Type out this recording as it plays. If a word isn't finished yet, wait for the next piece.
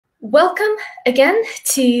Welcome again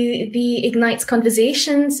to the IGNITEX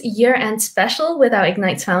Conversations year-end special with our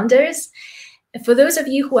IGNITEX founders. For those of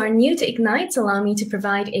you who are new to IGNITEX, allow me to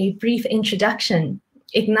provide a brief introduction.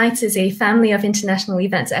 IGNITEX is a family of international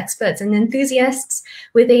events experts and enthusiasts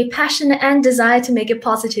with a passion and desire to make a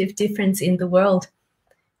positive difference in the world.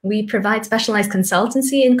 We provide specialized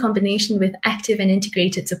consultancy in combination with active and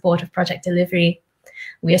integrated support of project delivery.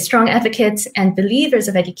 We are strong advocates and believers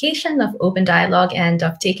of education, of open dialogue, and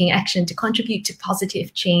of taking action to contribute to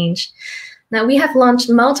positive change. Now, we have launched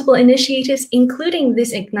multiple initiatives, including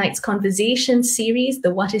this IGNITEX Conversations series,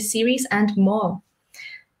 the What Is series, and more.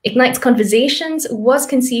 IGNITEX Conversations was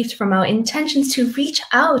conceived from our intentions to reach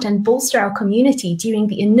out and bolster our community during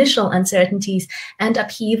the initial uncertainties and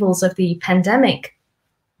upheavals of the pandemic.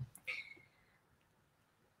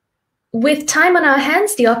 With time on our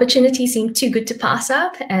hands, the opportunities seem too good to pass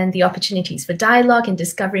up, and the opportunities for dialogue and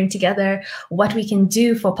discovering together what we can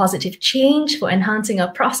do for positive change, for enhancing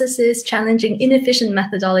our processes, challenging inefficient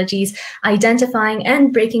methodologies, identifying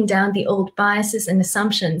and breaking down the old biases and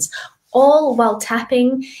assumptions, all while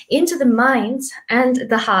tapping into the minds and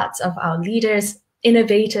the hearts of our leaders,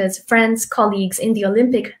 innovators, friends, colleagues in the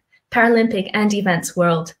Olympic, Paralympic, and events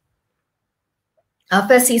world. Our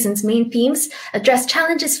first season's main themes address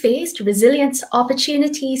challenges faced, resilience,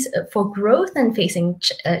 opportunities for growth, and facing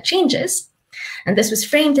changes. And this was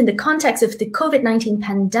framed in the context of the COVID-19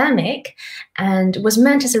 pandemic and was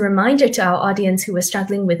meant as a reminder to our audience who were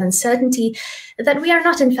struggling with uncertainty that we are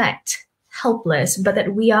not, in fact, helpless, but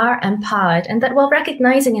that we are empowered, and that while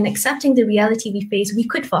recognizing and accepting the reality we face, we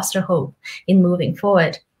could foster hope in moving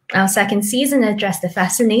forward. Our second season addressed the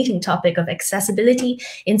fascinating topic of accessibility,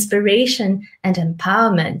 inspiration, and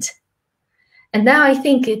empowerment. And now I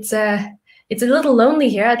think it's a little lonely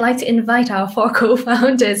here. I'd like to invite our four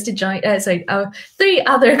co-founders to join, our three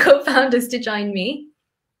other co-founders to join me.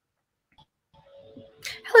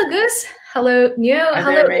 Hello, Gus. Hello, Neo.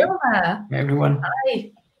 Hello, Ilva. Hey, everyone.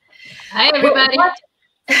 Hi. Hi, everybody.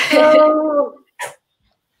 Hello.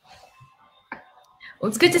 Well,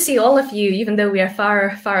 it's good to see all of you, even though we are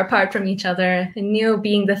far, far apart from each other, and Neo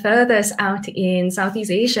being the furthest out in Southeast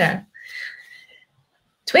Asia.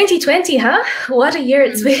 2020, huh? What a year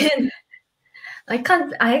it's been. I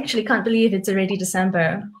actually can't believe it's already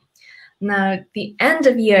December. Now, the end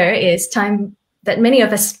of year is time that many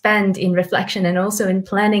of us spend in reflection and also in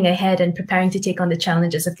planning ahead and preparing to take on the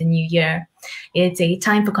challenges of the new year. It's a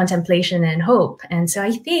time for contemplation and hope. And so I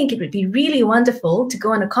think it would be really wonderful to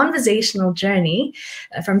go on a conversational journey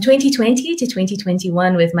from 2020 to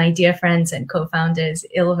 2021 with my dear friends and co-founders,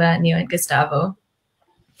 Ilva, Neo, and Gustavo.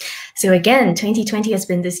 So again, 2020 has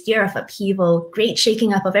been this year of upheaval, great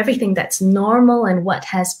shaking up of everything that's normal and what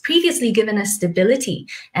has previously given us stability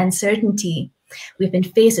and certainty. We've been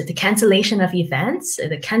faced with the cancellation of events,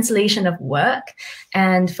 the cancellation of work.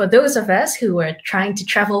 And for those of us who were trying to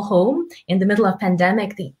travel home in the middle of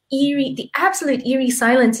pandemic, the absolute eerie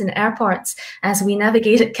silence in airports as we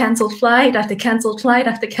navigated canceled flight after canceled flight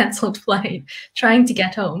after canceled flight, trying to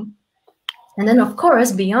get home. And then, of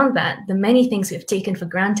course, beyond that, the many things we've taken for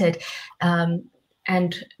granted and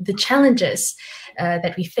the challenges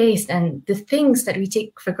that we faced and the things that we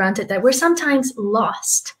take for granted that were sometimes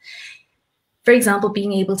lost. For example,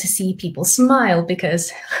 being able to see people smile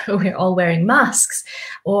because we're all wearing masks,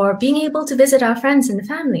 or being able to visit our friends and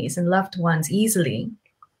families and loved ones easily.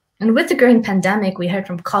 And with the growing pandemic, we heard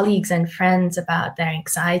from colleagues and friends about their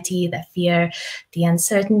anxiety, their fear, the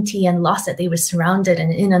uncertainty and loss that they were surrounded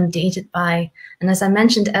and inundated by. And as I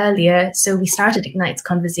mentioned earlier, so we started IGNITEX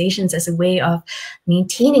Conversations as a way of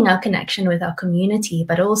maintaining our connection with our community,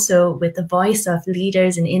 but also with the voice of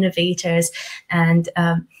leaders and innovators and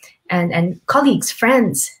colleagues,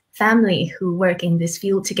 friends, family who work in this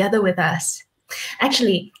field together with us.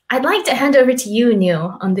 Actually, I'd like to hand over to you,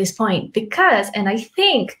 Neo, on this point because, and I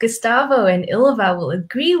think Gustavo and Ilva will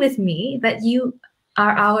agree with me that you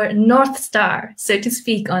are our North Star, so to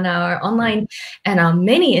speak, on our online and our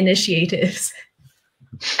many initiatives.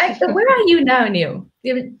 Where are you now, Neo?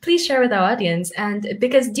 Please share with our audience. And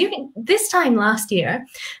because during this time last year,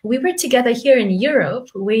 we were together here in Europe,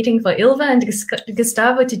 waiting for Ilva and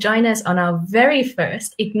Gustavo to join us on our very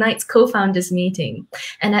first IGNITEX co-founders meeting.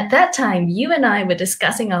 And at that time, you and I were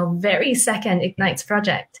discussing our very second IGNITEX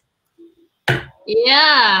project.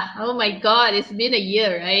 Yeah. Oh my God, it's been a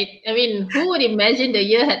year, right? I mean, who would imagine the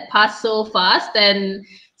year had passed so fast and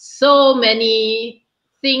so many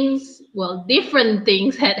things, well, different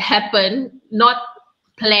things had happened, not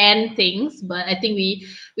planned things, but I think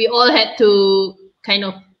we all had to kind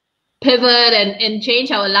of pivot and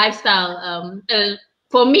change our lifestyle.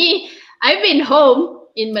 For me, I've been home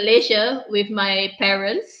in Malaysia with my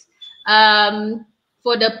parents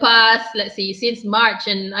for the past, let's see, since March.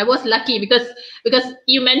 And I was lucky because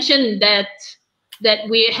you mentioned that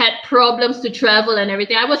we had problems to travel and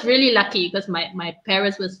everything. I was really lucky because my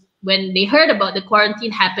parents was, when they heard about the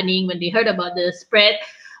quarantine happening, when they heard about the spread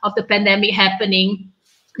of the pandemic happening,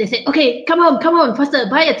 they said, okay, come home, faster,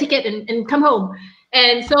 buy a ticket and come home.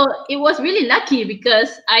 And so it was really lucky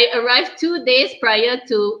because I arrived 2 days prior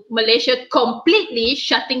to Malaysia completely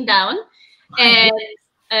shutting down.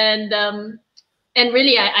 And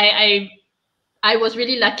really I was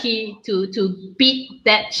really lucky to beat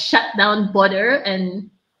that shutdown border and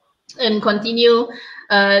continue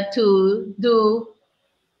to do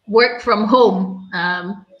work from home,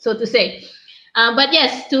 so to say. But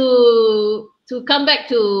yes, to come back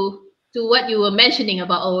to what you were mentioning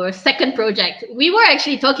about our second project, we were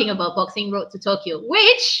actually talking about Boxing Road to Tokyo,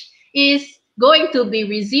 which is going to be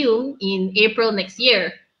resumed in April next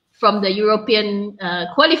year from the European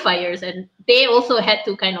qualifiers, and they also had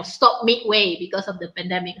to kind of stop midway because of the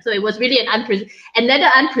pandemic. So it was really another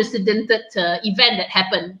unprecedented event that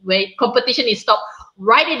happened, where competition is stopped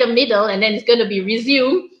right in the middle, and then it's going to be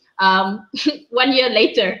resumed 1 year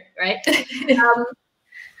later, right?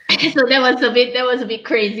 So that was a bit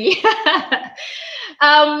crazy.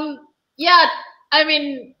 Yeah, I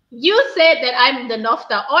mean, you said that I'm the North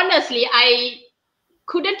Star. Honestly, I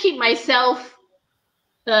couldn't keep myself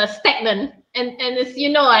stagnant, and as you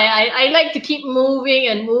know, I like to keep moving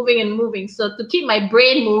and moving and moving. So to keep my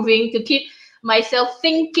brain moving, to keep myself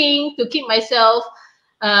thinking, to keep myself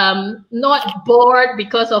not bored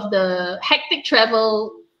because of the hectic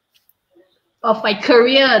travel of my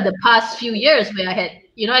career the past few years, where I had,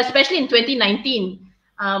 especially in 2019,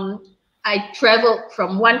 I traveled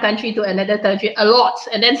from one country to another country a lot,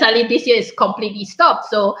 and then suddenly this year is completely stopped.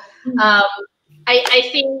 So I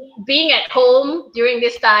think being at home during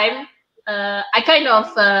this time, I kind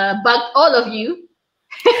of bugged all of you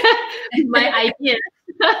with my ideas,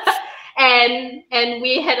 and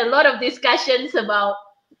we had a lot of discussions about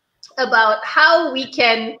how we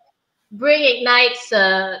can bring Ignites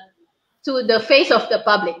to the face of the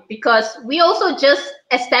public, because we also just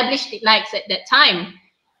established Ignites at that time.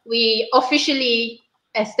 We officially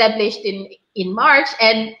established in March,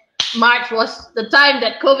 and March was the time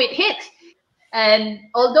that COVID hit. And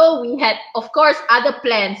although we had, of course, other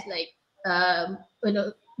plans like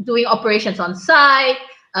doing operations on site,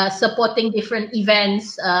 supporting different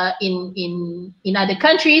events in other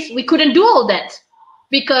countries, we couldn't do all that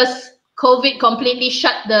because COVID completely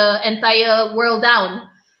shut the entire world down.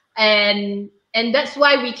 And that's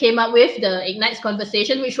why we came up with the Ignites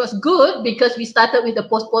conversation, which was good because we started with the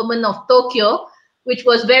postponement of Tokyo, which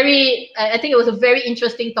was I think it was a very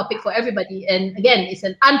interesting topic for everybody. And again, it's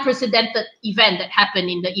an unprecedented event that happened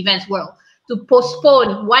in the events world. To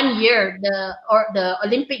postpone 1 year the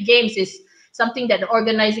Olympic Games is something that the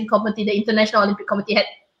organizing committee, the International Olympic Committee,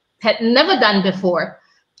 had never done before.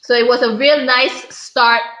 So it was a real nice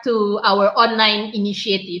start to our online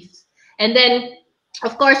initiatives. And then,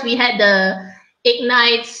 of course, we had the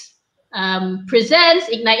Ignites Presents,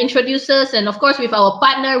 Ignite Introduces, and of course, with our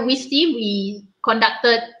partner, WISTI, we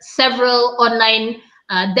conducted several online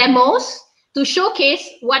demos to showcase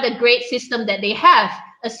what a great system that they have,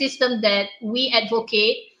 a system that we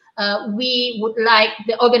advocate. We would like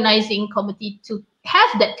the organizing committee to have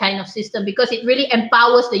that kind of system because it really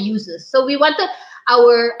empowers the users. So we wanted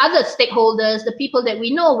our other stakeholders, the people that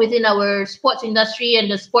we know within our sports industry and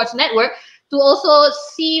the sports network, to also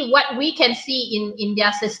see what we can see in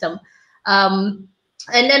their system.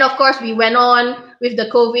 And then, of course, we went on with the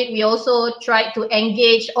COVID. We also tried to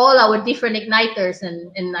engage all our different Igniters.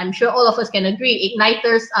 And I'm sure all of us can agree,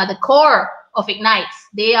 Igniters are the core of Ignites.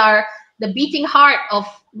 They are the beating heart of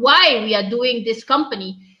why we are doing this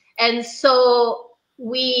company. And so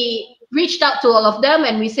we reached out to all of them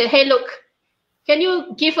and we said, hey, look, can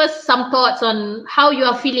you give us some thoughts on how you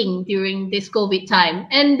are feeling during this COVID time?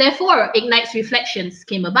 And therefore, Ignites Reflections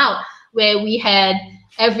came about, where we had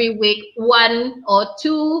every week 1 or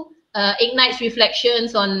 2 Ignites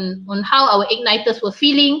Reflections on how our Igniters were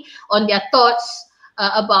feeling, on their thoughts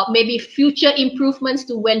about maybe future improvements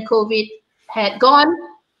to when COVID had gone.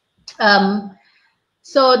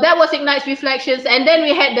 So that was Ignites Reflections. And then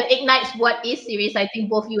we had the Ignites What Is series. I think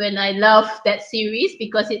both you and I love that series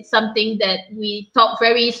because it's something that we talk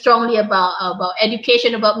very strongly about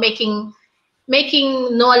education, about making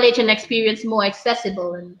knowledge and experience more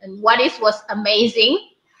accessible. And What Is was amazing.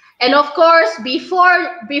 And of course,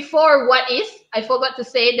 before What Is, I forgot to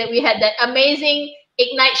say that we had that amazing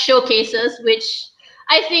Ignite showcases, which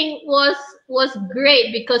I think was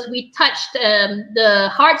great because we touched the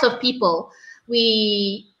hearts of people.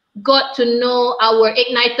 We got to know our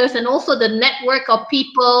igniters and also the network of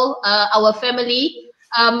people, our family,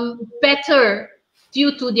 better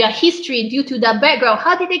due to their history, due to their background.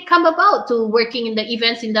 How did they come about to working in the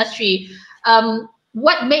events industry?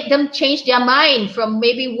 What made them change their mind from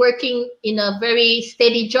maybe working in a very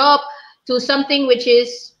steady job to something which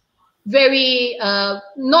is very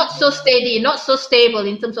not so steady, not so stable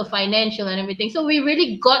in terms of financial and everything. So we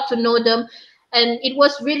really got to know them, and it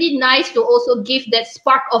was really nice to also give that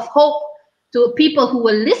spark of hope to people who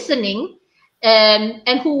were listening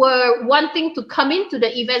and who were wanting to come into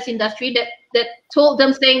the events industry, that told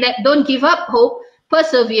them, saying that don't give up hope,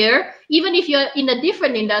 persevere. Even if you're in a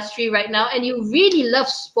different industry right now and you really love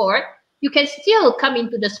sport, you can still come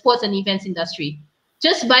into the sports and events industry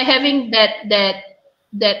just by having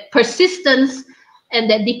that persistence and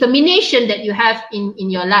that determination that you have in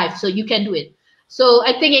your life. So you can do it. So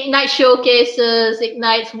I think Ignite showcases,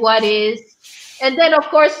 Ignites what is, and then of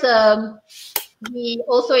course we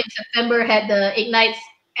also in September had the Ignites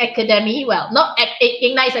Academy. Well, not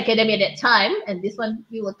Ignites Academy at that time, and this one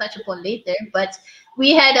we will touch upon later. But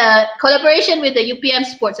we had a collaboration with the UPM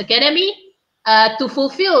Sports Academy to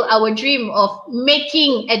fulfill our dream of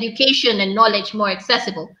making education and knowledge more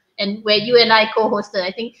accessible. And where you and I co-hosted,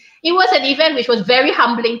 I think it was an event which was very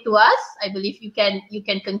humbling to us. I believe you can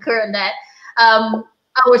concur on that.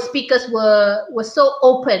 Our speakers were so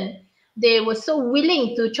open. They were so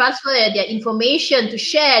willing to transfer their information, to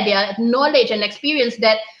share their knowledge and experience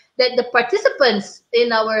that the participants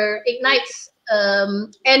in our Ignites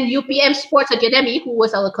and UPM Sports Academy, who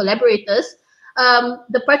was our collaborators,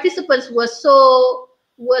 the participants were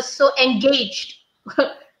so engaged.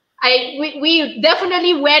 We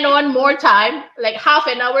definitely went on more time, like half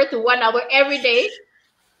an hour to 1 hour every day.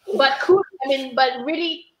 But cool, but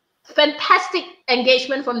really fantastic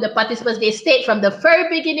engagement from the participants. They stayed from the very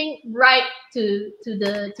beginning right to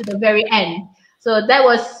the very end. So that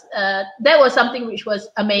was something which was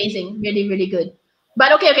amazing, really, really good.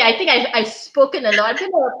 But okay, I think I've spoken a lot.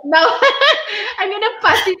 Now I'm gonna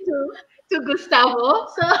pass it to Gustavo.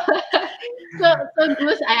 So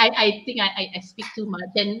Gus, I think I speak too much,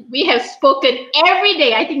 and we have spoken every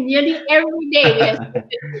day. I think nearly every day we have spoken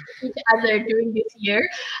to each other during this year.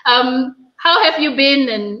 How have you been?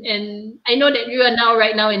 And I know that you are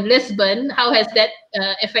right now in Lisbon. How has that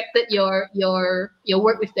affected your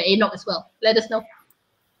work with the ANOC as well? Let us know.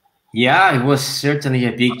 Yeah, it was certainly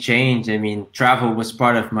a big change. I mean, travel was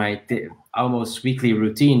part of my almost weekly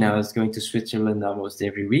routine. I was going to Switzerland almost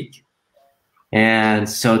every week. And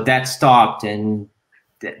so that stopped, and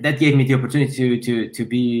that gave me the opportunity to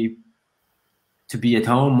be at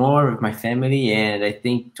home more with my family. And I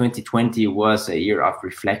think 2020 was a year of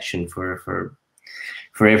reflection for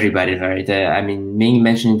everybody, right? I mean, Ming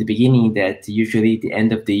mentioned in the beginning that usually the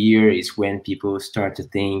end of the year is when people start to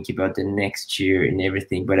think about the next year and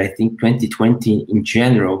everything. But I think 2020 in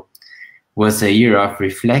general was a year of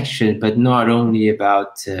reflection, but not only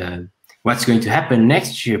about what's going to happen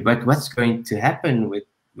next year, but what's going to happen with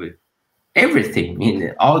everything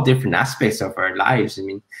in all different aspects of our lives. I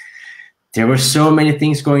mean, there were so many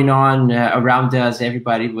things going on around us.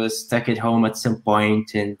 Everybody was stuck at home at some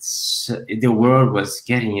point, and the world was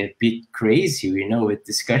getting a bit crazy, you know, with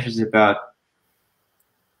discussions about,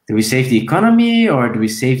 do we save the economy or do we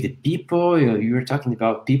save the people? You were talking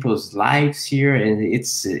about people's lives here, and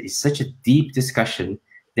it's such a deep discussion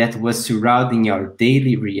that was surrounding our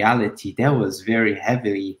daily reality. That was very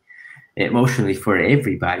heavily emotionally for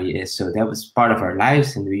everybody. And so that was part of our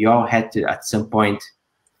lives, and we all had to, at some point,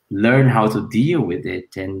 learn how to deal with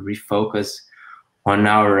it and refocus on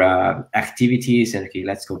our activities. And okay,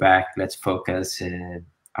 let's go back, let's focus.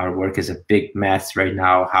 Our work is a big mess right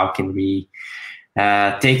now. How can we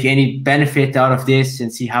take any benefit out of this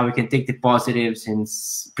and see how we can take the positives and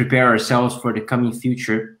prepare ourselves for the coming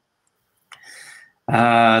future?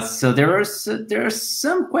 So there are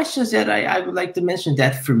some questions that I would like to mention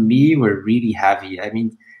that for me were really heavy. I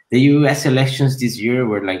mean, the US elections this year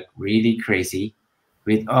were like really crazy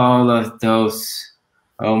with all of those.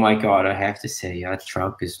 Oh my God, I have to say,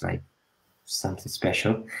 Trump is like something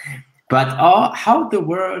special. But how the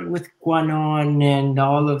world with QAnon and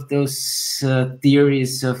all of those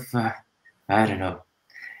theories of, I don't know,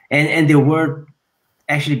 and the world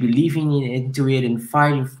actually believing into it and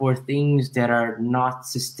fighting for things that are not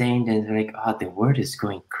sustained, and like, the world is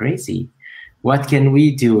going crazy. What can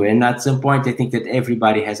we do? And at some point, I think that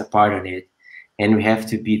everybody has a part on it, and we have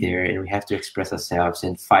to be there, and we have to express ourselves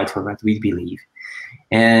and fight for what we believe.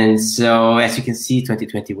 And so, as you can see,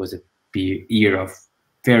 2020 was a year of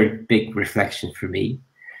very big reflection for me.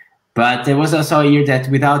 But there was also a year that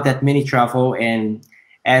without that many travel and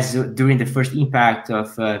as during the first impact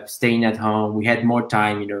of staying at home, we had more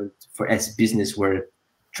time, for as business were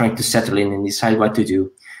trying to settle in and decide what to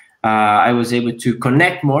do. I was able to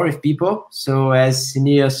connect more with people. So as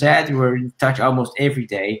Neil said, we were in touch almost every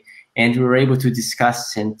day, and we were able to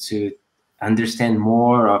discuss and to understand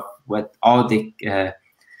more of what all the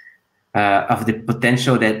of the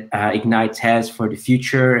potential that IGNITE has for the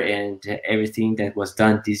future, and everything that was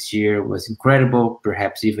done this year was incredible.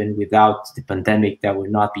 Perhaps even without the pandemic, that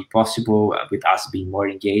would not be possible with us being more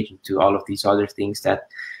engaged into all of these other things that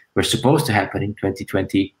were supposed to happen in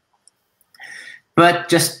 2020. But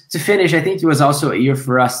just to finish, I think it was also a year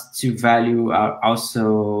for us to value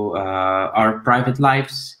our private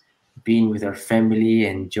lives, being with our family,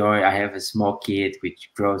 enjoy. I have a small kid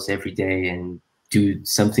which grows every day and do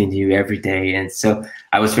something new every day. And so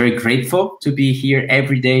I was very grateful to be here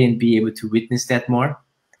every day and be able to witness that more.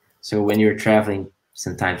 So when you're traveling,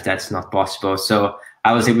 sometimes that's not possible. So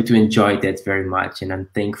I was able to enjoy that very much. And I'm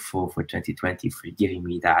thankful for 2020 for giving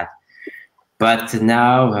me that. But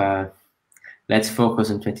now let's focus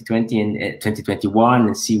on 2020 and 2021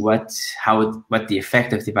 and see what the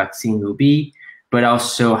effect of the vaccine will be, but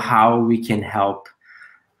also how we can help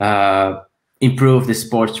improve the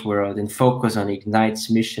sports world and focus on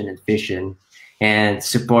IGNITE's mission and vision, and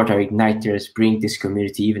support our Igniters, bring this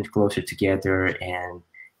community even closer together, and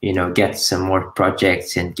get some more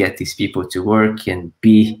projects and get these people to work and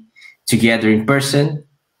be together in person,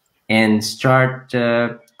 and start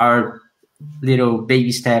our little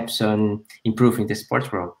baby steps on improving the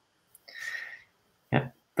sports world. Yeah,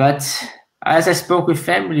 but as I spoke with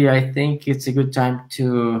family, I think it's a good time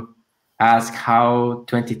to ask how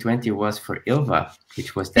 2020 was for Ilva,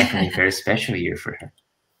 which was definitely a very special year for her.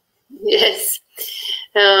 Yes.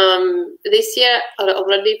 This year,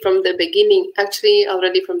 already from the beginning, actually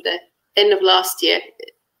already from the end of last year,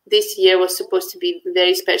 this year was supposed to be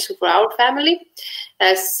very special for our family,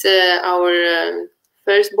 as our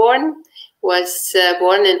firstborn was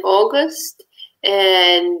born in August,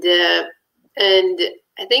 and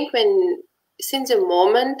I think since a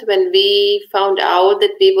moment when we found out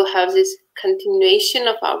that we will have this continuation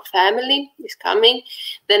of our family is coming,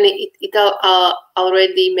 then it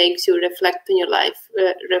already makes you reflect on your life,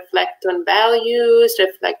 reflect on values,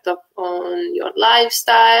 reflect on your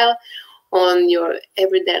lifestyle, on your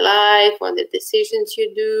everyday life, on the decisions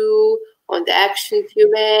you do, on the actions you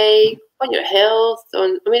make, on your health,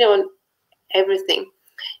 on everything.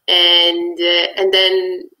 And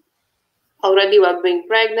then already while being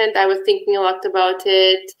pregnant, I was thinking a lot about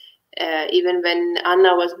it. Even when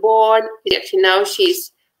Anna was born, actually now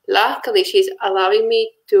luckily she's allowing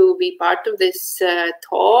me to be part of this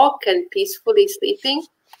talk and peacefully sleeping,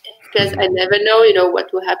 because I never know,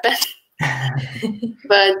 what will happen.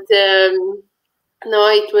 But no,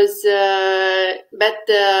 it was, but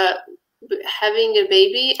having a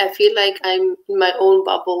baby, I feel like I'm in my own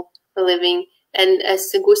bubble living. And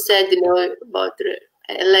as Gus said, about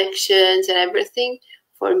elections and everything,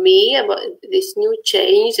 for me, about this new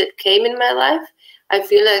change that came in my life, I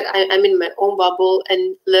feel like I'm in my own bubble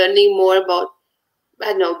and learning more about,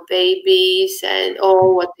 babies and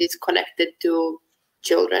all what is connected to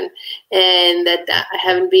children, and that I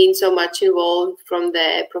haven't been so much involved from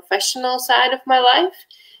the professional side of my life.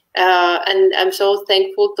 And I'm so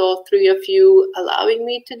thankful to all three of you allowing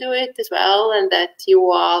me to do it as well, and that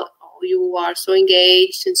you are so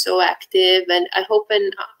engaged and so active. And I hope when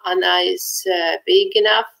Anna is big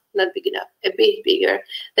enough, not big enough, a bit bigger,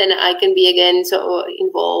 then I can be again so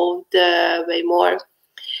involved way more.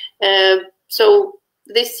 So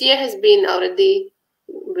this year has been already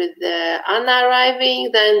with Anna arriving,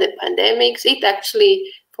 then the pandemics. It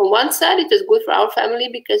actually, from one side, it was good for our family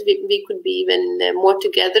because we could be even more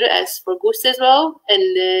together, as for Gus as well.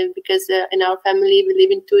 And because in our family, we live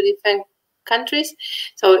in 2 different countries,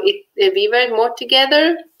 so we were more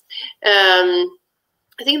together.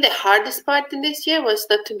 I think the hardest part in this year was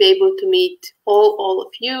not to be able to meet all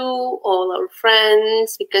of you, all our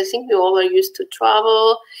friends, because I think we all are used to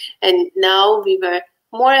travel, and now we were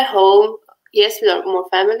more at home. Yes, with our more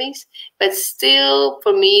families, but still,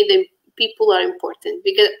 for me, the people are important,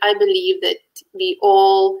 because I believe that we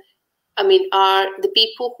all, are the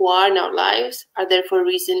people who are in our lives are there for a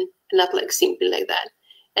reason, not like simply like that.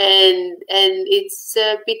 And it's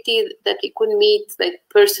a pity that we couldn't meet like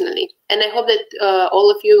personally. And I hope that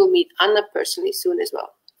all of you will meet Anna personally soon as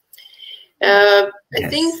well. Yes. I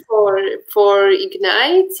think for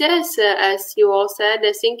IGNITE, yes, as you all said,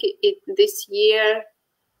 I think this year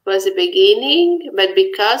was a beginning, but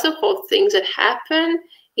because of all things that happened,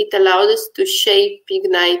 it allowed us to shape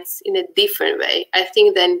IGNITE in a different way, I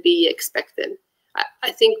think, than we expected.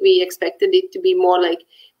 I think we expected it to be more like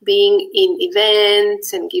being in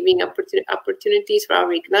events and giving opportunities for our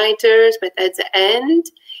igniters, but at the end,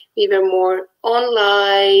 we were more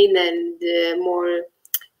online and more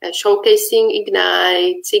showcasing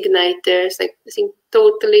igniters, like I think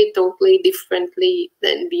totally differently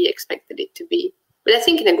than we expected it to be. But I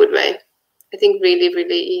think in a good way. I think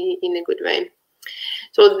really in a good way.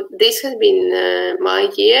 So this has been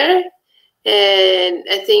my year, and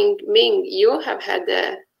I think Ming, you have had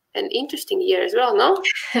an interesting year as well, no?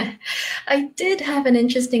 I did have an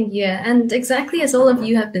interesting year, and exactly as all of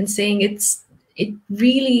you have been saying, it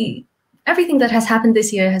really, everything that has happened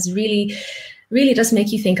this year has really does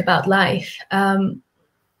make you think about life.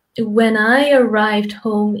 When I arrived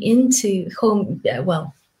home,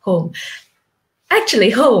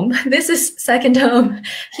 this is second home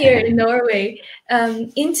here in Norway,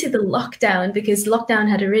 into the lockdown, because lockdown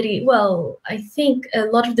had already, I think a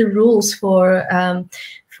lot of the rules for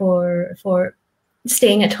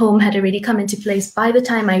staying at home had already come into place by the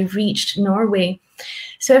time I reached Norway.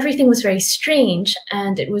 So everything was very strange,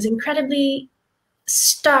 and it was incredibly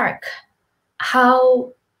stark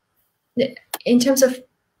how, in terms of,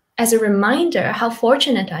 as a reminder, how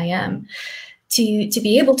fortunate I am to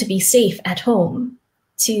be able to be safe at home,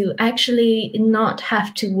 to actually not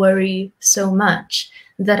have to worry so much,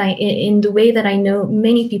 that in the way that I know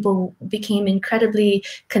many people became incredibly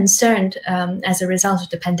concerned as a result of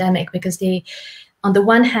the pandemic, because they, on the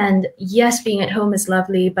one hand, yes, being at home is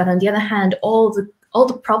lovely, but on the other hand, all the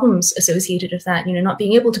problems associated with that, not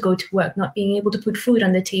being able to go to work, not being able to put food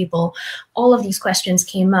on the table, all of these questions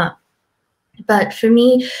came up. But for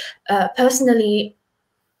me, personally,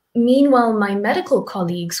 meanwhile, my medical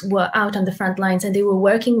colleagues were out on the front lines, and they were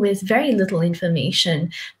working with very little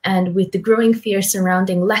information, and with the growing fear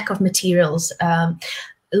surrounding lack of materials,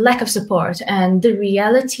 lack of support, and the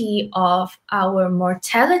reality of our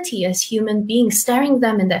mortality as human beings, staring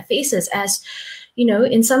them in their faces as,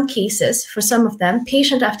 in some cases, for some of them,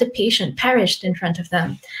 patient after patient perished in front of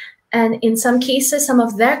them. And in some cases, some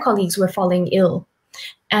of their colleagues were falling ill.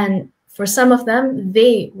 And for some of them,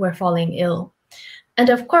 they were falling ill. And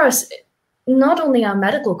of course, not only our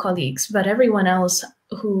medical colleagues, but everyone else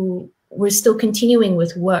who were still continuing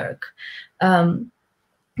with work,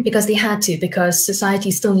 because they had to, because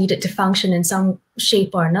society still needed to function in some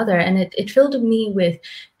shape or another. And it filled me with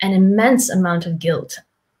an immense amount of guilt.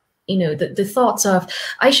 The thoughts of,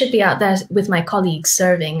 I should be out there with my colleagues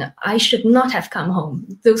serving. I should not have come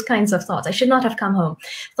home. Those kinds of thoughts. I should not have come home.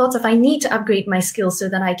 Thoughts of, I need to upgrade my skills so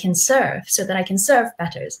that I can serve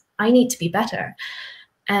better. I need to be better.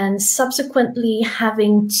 And subsequently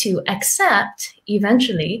having to accept,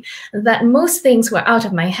 eventually, that most things were out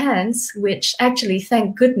of my hands, which actually,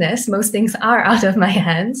 thank goodness, most things are out of my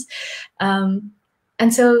hands. And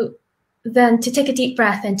so then to take a deep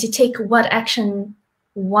breath and to take what action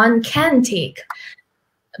one can take,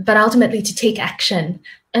 but ultimately to take action.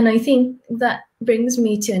 And I think that brings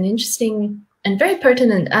me to an interesting and very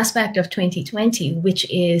pertinent aspect of 2020, which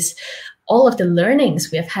is all of the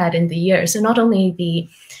learnings we have had in the year. So not only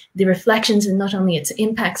the reflections and not only its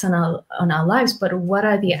impacts on our lives, but what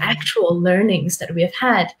are the actual learnings that we have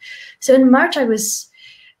had. So in March, I was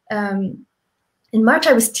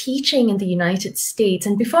teaching in the United States,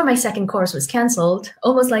 and before my second course was canceled,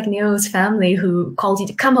 almost like Neo's family who called you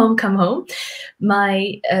to come home,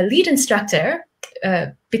 my lead instructor,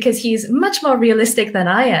 because he's much more realistic than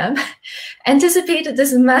I am, anticipated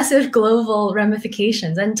this massive global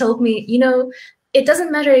ramifications and told me, it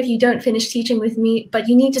doesn't matter if you don't finish teaching with me, but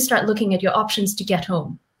you need to start looking at your options to get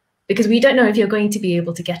home, because we don't know if you're going to be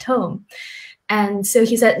able to get home. And so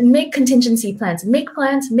he said, make contingency plans, make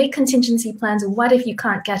contingency plans. What if you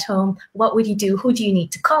can't get home? What would you do? Who do you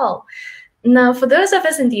need to call? Now, for those of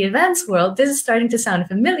us in the events world, this is starting to sound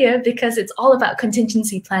familiar, because it's all about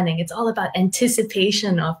contingency planning. It's all about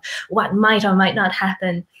anticipation of what might or might not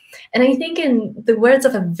happen. And I think, in the words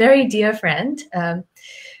of a very dear friend,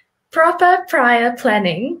 proper prior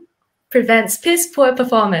planning prevents piss-poor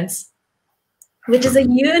performance, which is a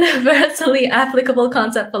universally applicable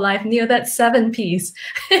concept for life. Neo, that's 7 Ps.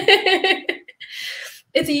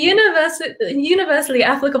 It's a universally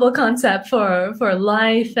applicable concept for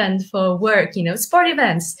life and for work. Sport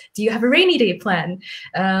events. Do you have a rainy day plan?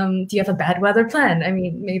 Do you have a bad weather plan? I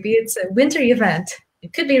mean, maybe it's a winter event.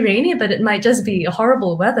 It could be rainy, but it might just be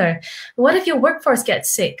horrible weather. What if your workforce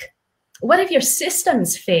gets sick? What if your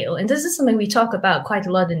systems fail? And this is something we talk about quite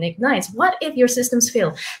a lot in Ignites. What if your systems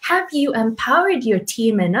fail? Have you empowered your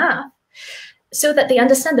team enough so that they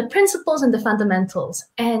understand the principles and the fundamentals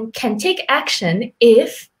and can take action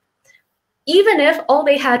even if all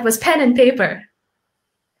they had was pen and paper?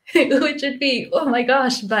 which would be, oh my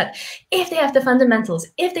gosh, but if they have the fundamentals,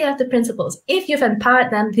 if they have the principles, if you've empowered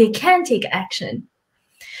them, they can take action.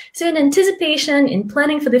 So in anticipation, in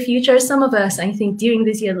planning for the future, some of us, I think, during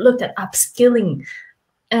this year looked at upskilling.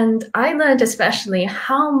 And I learned especially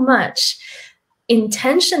how much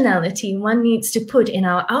intentionality one needs to put in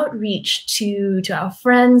our outreach to our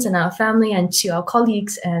friends and our family and to our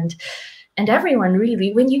colleagues and everyone,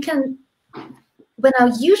 really, when our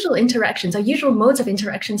usual interactions, our usual modes of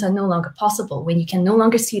interactions are no longer possible, when you can no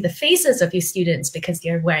longer see the faces of your students because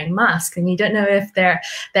they're wearing masks and you don't know if their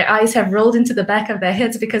eyes have rolled into the back of their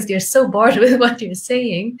heads because they're so bored with what you're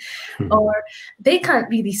saying, or they can't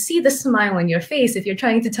really see the smile on your face if you're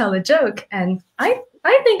trying to tell a joke. And I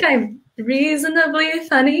think I'm reasonably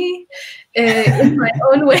funny in my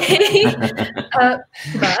own way,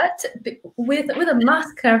 but with a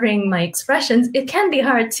mask covering my expressions, it can be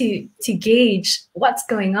hard to gauge what's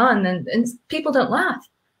going on, and people don't laugh.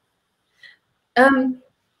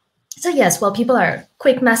 So yes, while people are a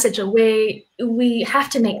quick message away, we have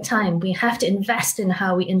to make time. We have to invest in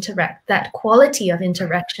how we interact. That quality of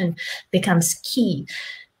interaction becomes key.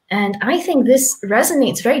 And I think this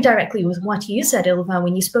resonates very directly with what you said, Ilva,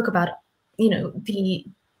 when you spoke about,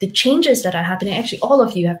 the changes that are happening. Actually, all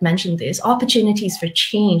of you have mentioned this, opportunities for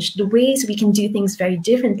change, the ways we can do things very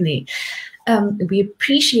differently. We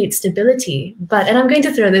appreciate stability, and I'm going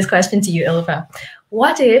to throw this question to you, Ilva.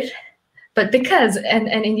 What if, but because, and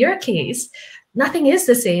in your case, nothing is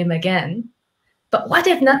the same again, but what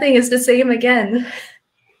if nothing is the same again?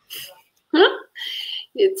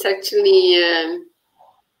 It's actually,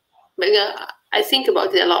 I think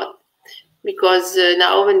about it a lot, because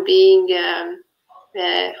now when being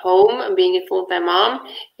home and being a full-time mom,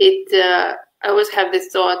 I always have this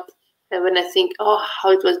thought when I think, oh, how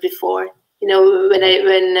it was before, when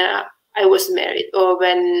I was married, or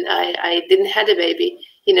when I didn't have a baby,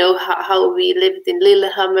 how we lived in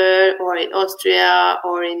Lillehammer or in Austria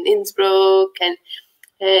or in Innsbruck,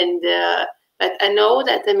 but I know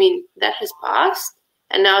that, that has passed,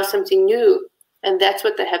 and now something new, and that's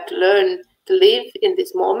what I have to learn, to live in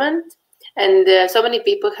this moment. And so many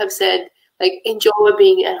people have said, like, enjoy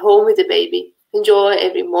being at home with the baby, enjoy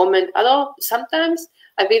every moment. Although sometimes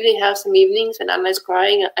I really have some evenings when Anna is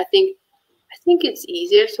crying. I think it's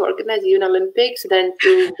easier to organize the Olympics than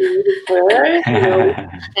to be with her,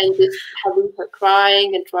 and just having her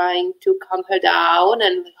crying and trying to calm her down.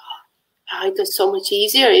 And it was so much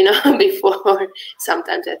easier, before.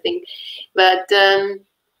 Sometimes I think, but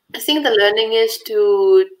I think the learning is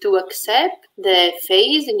to accept the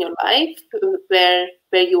phase in your life where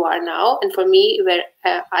you are now, and for me, where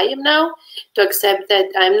I am now, to accept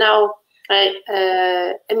that I'm now.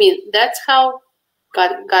 That's how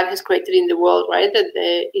God has created in the world, right? That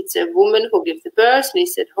it's a woman who gives the birth and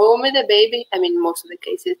is at home with a baby. Most of the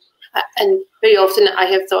cases, and very often I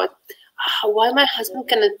have thought, why my husband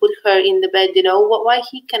cannot put her in the bed? Why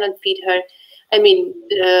he cannot feed her?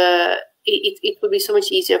 It would be so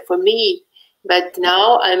much easier for me. But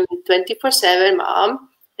now I'm 24/7 mom,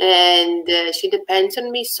 and she depends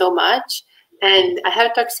on me so much, and I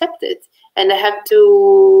have to accept it, and I have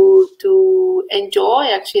to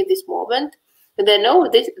enjoy actually this moment, and I know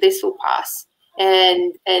this will pass,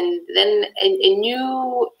 and then a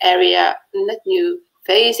new area, not new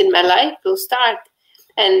phase in my life will start,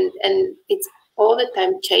 and it's all the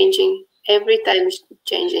time changing. Every time is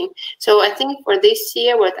changing. So I think for this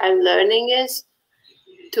year, what I'm learning is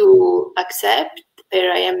to accept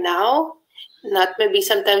where I am now, not maybe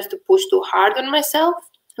sometimes to push too hard on myself.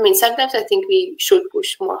 Sometimes I think we should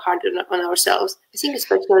push more harder on ourselves. I think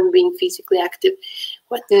especially on being physically active.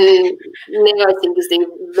 What Neo, I think, is doing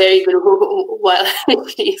very good while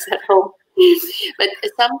she is at home. But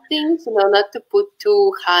some things, not to put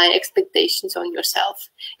too high expectations on yourself,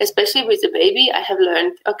 especially with the baby. I have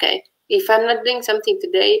learned, okay, if I'm not doing something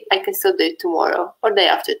today, I can still do it tomorrow or day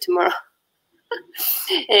after tomorrow.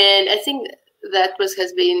 And I think that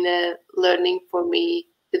has been learning for me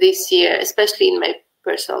this year, especially in my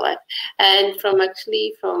personal life. And from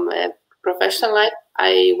professional life,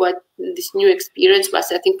 what this new experience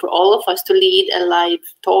was, I think, for all of us to lead a live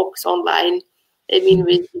talks online, with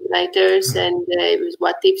IGNITers and with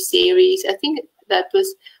What If series. I think that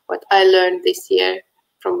was what I learned this year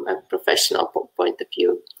from a professional point of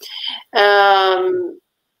view.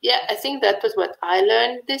 I think that was what I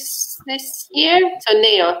learned this year. So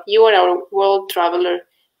Neo, you are our world traveler.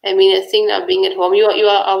 I think now being at home, you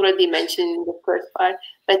are already mentioned in the first part.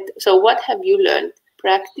 But so what have you learned?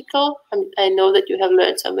 Practical? I know that you have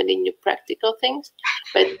learned so many new practical things,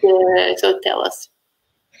 but so tell us.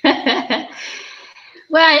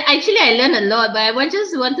 Well, I learned a lot, but I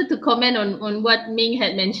just wanted to comment on what Ming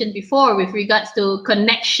had mentioned before with regards to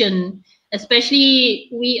connection, especially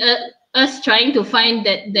us trying to find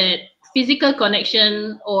that physical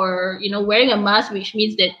connection, or wearing a mask, which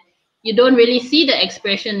means that you don't really see the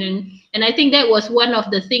expression, and I think that was one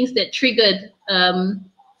of the things that triggered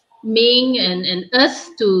Ming and us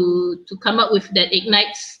to come up with that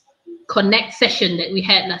IGNITX Connect session that we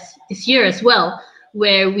had this year as well,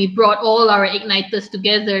 where we brought all our Igniters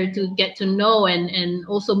together to get to know, and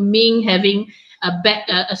also Ming having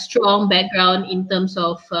a strong background in terms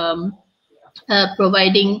of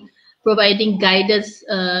providing guidance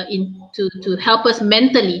to help us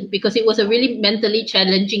mentally, because it was a really mentally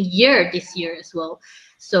challenging year this year as well.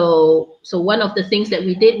 So one of the things that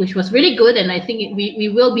we did, which was really good, and I think we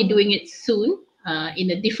will be doing it soon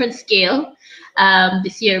in a different scale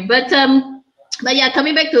this year. But yeah,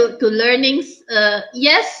 coming back to learnings,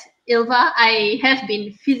 yes, Ilva, I have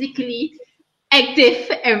been physically active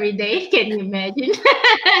every day. Can you imagine?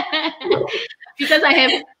 Because I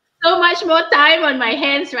have so much more time on my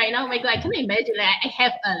hands right now. Oh my God, I can't imagine. I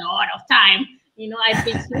have a lot of time. I've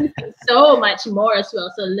been sleeping so much more as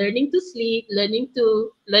well. So learning to sleep, learning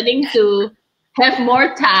to have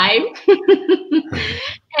more time,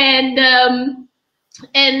 and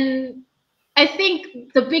I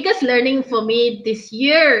think the biggest learning for me this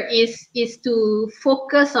year is to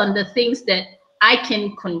focus on the things that I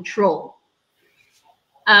can control.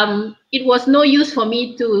 It was no use for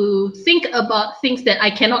me to think about things that I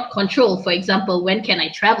cannot control. For example, when can I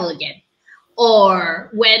travel again? Or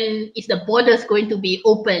when is the borders going to be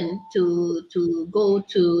open to go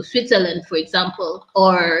to Switzerland, for example?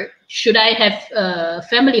 Or should I have a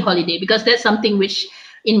family holiday? Because that's something which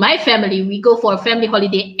in my family, we go for a family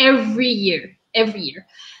holiday every year.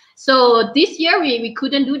 So this year we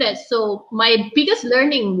couldn't do that. So my biggest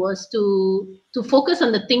learning was to focus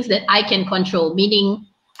on the things that I can control, meaning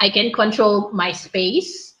I can control my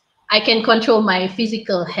space, I can control my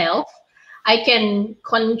physical health, I can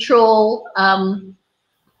control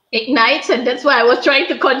IGNITX, and that's why I was trying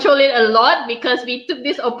to control it a lot, because we took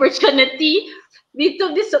this opportunity.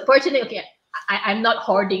 Okay, I'm not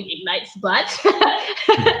hoarding IGNITX, but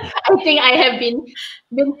I think I have been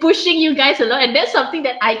pushing you guys a lot, and that's something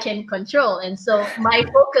that I can control. And so my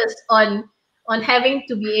focus on having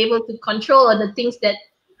to be able to control on the things that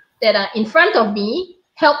are in front of me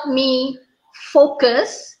help me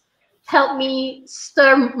focus, help me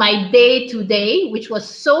stir my day-to-day, which was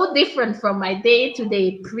so different from my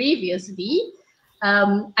day-to-day previously.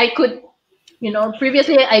 I could,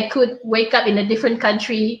 previously I could wake up in a different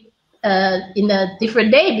country in a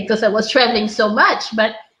different day because I was traveling so much.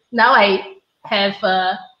 But now I have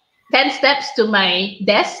 10 steps to my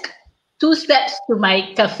desk, 2 steps to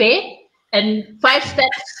my cafe, and 5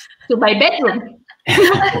 steps to my bedroom.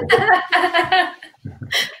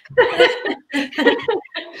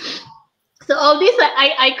 So all this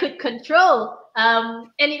I could control, and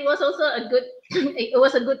it was also a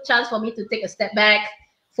good chance for me to take a step back,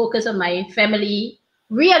 focus on my family,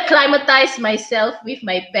 reacclimatize myself with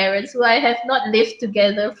my parents, who I have not lived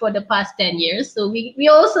together for the past 10 years. So we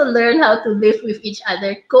also learn how to live with each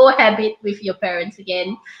other, cohabit with your parents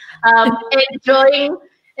again, enjoying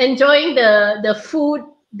the food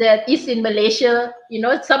that is in Malaysia,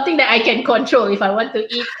 something that I can control. If I want to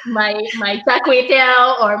eat my char kway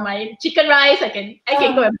teow or my chicken rice, I can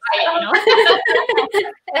go and buy it,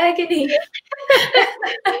 Agony.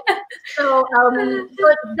 So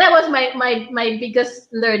that was my biggest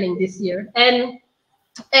learning this year, and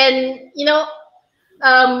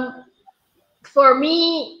for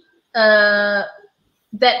me,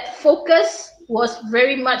 that focus was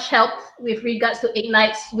very much helped with regards to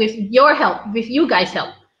IGNITX, with your help, with you guys'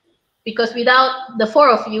 help. Because without the 4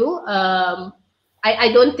 of you, I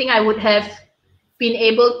don't think I would have been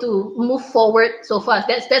able to move forward so fast.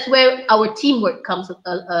 That's where our teamwork comes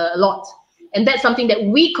a lot. And that's something that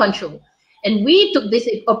we control. And we took this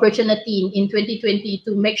opportunity in 2020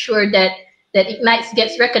 to make sure that IGNITX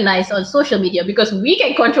gets recognized on social media, because we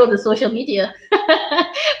can control the social media.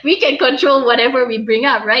 We can control whatever we bring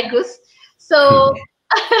up, right, Gus? So,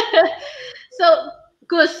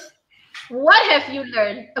 Gus, what have you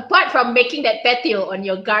learned apart from making that patio on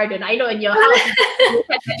your garden? I know in your house.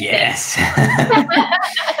 Yes.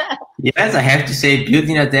 Yes, I have to say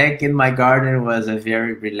building a deck in my garden was a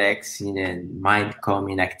very relaxing and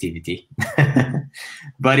mind-calming activity.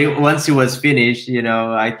 But once it was finished,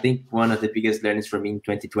 I think one of the biggest learnings for me in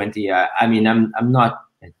 2020, I'm not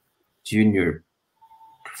a junior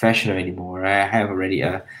professional anymore. I have already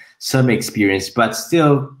some experience, but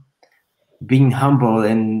still being humble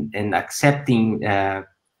and accepting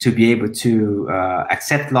to be able to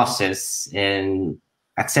accept losses and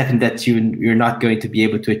accepting that you're not going to be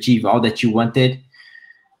able to achieve all that you wanted.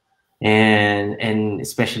 And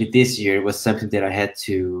especially this year was something that I had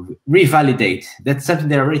to revalidate. That's something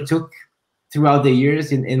that I already took throughout the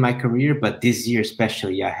years in my career, but this year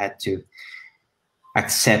especially, I had to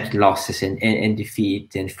accept losses and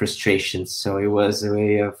defeat and frustrations. So it was a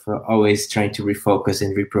way of always trying to refocus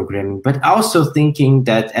and reprogramming, but also thinking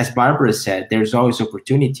that, as Barbara said, there's always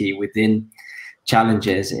opportunity within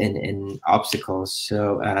challenges and obstacles.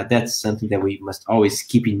 So that's something that we must always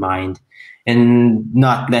keep in mind, and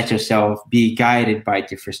not let yourself be guided by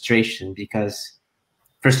the frustration, because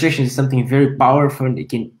frustration is something very powerful and it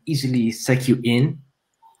can easily suck you in.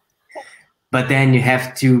 But then you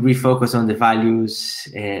have to refocus on the values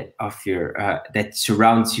of your that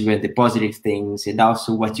surrounds you and the positive things, and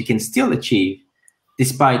also what you can still achieve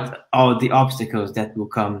despite all the obstacles that will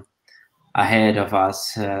come ahead of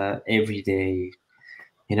us every day.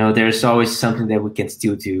 You know, there's always something that we can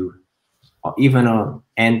still do, even on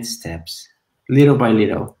end steps, little by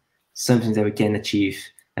little, something that we can achieve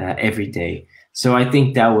every day. So I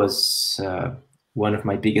think that was one of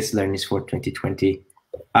my biggest learnings for 2020.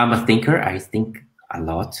 I'm a thinker. I think a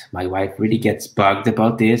lot. My wife really gets bugged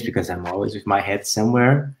about this because I'm always with my head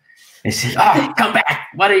somewhere. And she says, "Oh, come back!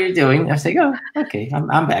 What are you doing?" I say, "Oh, okay,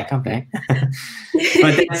 I'm back. I'm back."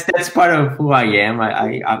 But that's part of who I am.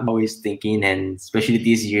 I'm always thinking, and especially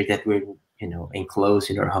this year that we're enclosed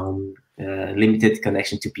in our home, limited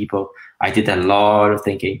connection to people. I did a lot of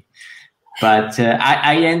thinking, but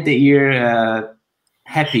I end the year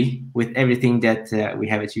happy with everything that we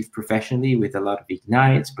have achieved professionally, with a lot of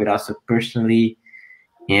ignites, but also personally.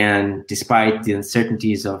 And despite the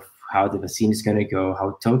uncertainties of how the vaccine is going to go,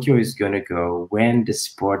 how Tokyo is going to go, when the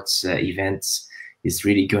sports events is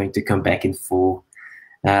really going to come back in full,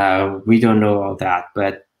 we don't know all that.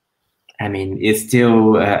 But I mean, it's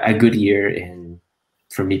still a good year, and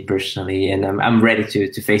for me personally, and I'm ready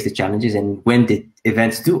to face the challenges. And when the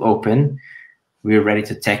events do open, we're ready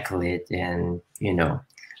to tackle it and,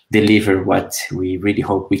 deliver what we really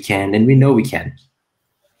hope we can, and we know we can.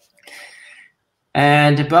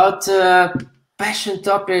 And about passion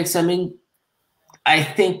topics, I mean, I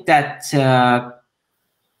think that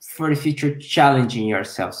for the future, challenging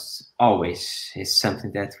yourselves always is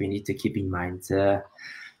something that we need to keep in mind.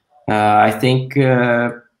 I think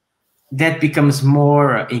that becomes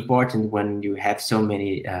more important when you have so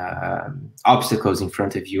many obstacles in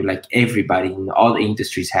front of you, like everybody in all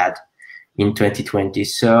industries had in 2020.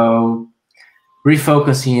 So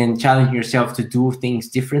refocusing and challenging yourself to do things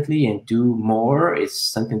differently and do more is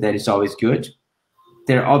something that is always good.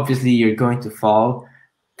 There, obviously, you're going to fall.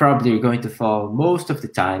 Probably you're going to fall most of the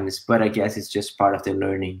times, but I guess it's just part of the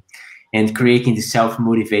learning. And creating the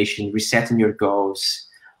self-motivation, resetting your goals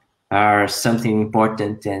are something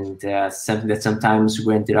important, and something that sometimes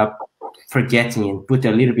we ended up forgetting and put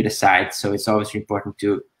a little bit aside. So it's always important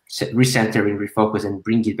to recenter and refocus and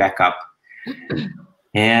bring it back up.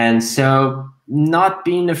 And so not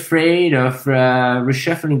being afraid of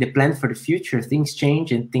reshuffling the plan for the future. Things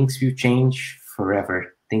change, and things will change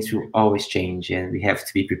forever. Things will always change, and we have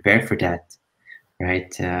to be prepared for that,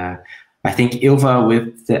 right? I think, Ilva,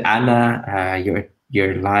 with Anna,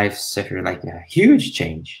 your life suffered like a huge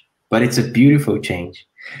change, but it's a beautiful change.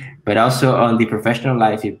 But also on the professional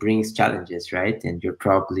life, it brings challenges, right? And you're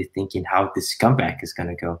probably thinking how this comeback is going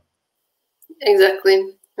to go.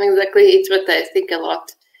 Exactly. It's what I think a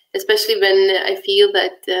lot, especially when I feel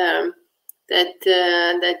that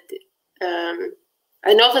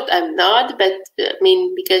I know that I'm not, but I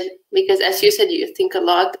mean, because as you said, you think a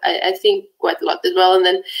lot. I think quite a lot as well, and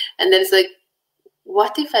then it's like,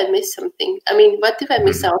 what if I miss something? I mean, what if I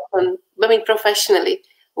miss out on? I mean, professionally,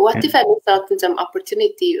 what if I miss out on some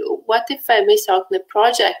opportunity? What if I miss out on a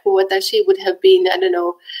project? What actually would have been, I don't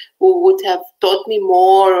know, who would have taught me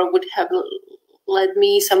more, or would have led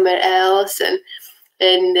me somewhere else?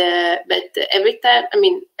 But every time, I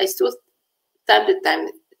mean, I still time to time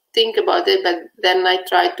think about it, but then I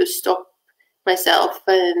try to stop myself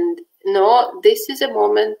and no, this is a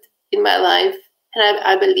moment in my life, and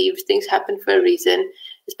I believe things happen for a reason,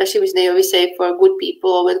 especially which they always say, for good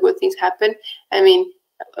people always good things happen. I mean,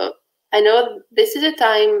 I know this is a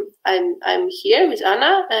time I'm here with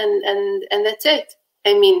Anna, and that's it.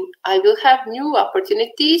 I mean, I will have new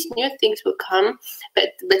opportunities, new things will come, but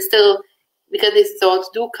still, because these thoughts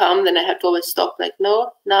do come, then I have to always stop. Like,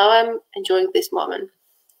 no, now I'm enjoying this moment.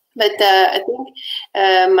 But I think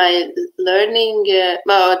my learning,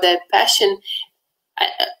 the passion,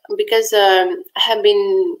 because I have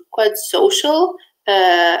been quite social,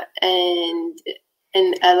 and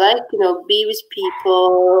I like, be with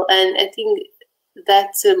people. And I think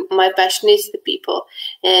that's my passion is the people.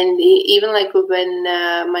 And even like when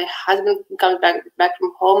my husband comes back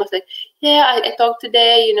from home, I was like, yeah, I talked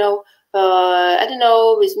today, I don't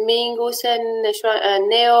know, with Mingus and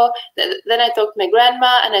Neo. Then I talked to my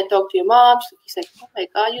grandma and I talked to your mom. So he's like, oh my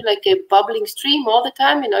God, you're like a bubbling stream all the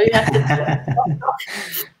time. You have to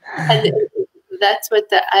and that's what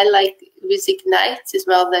I like with IGNITE as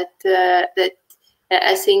well. That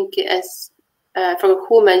I think, as I forgot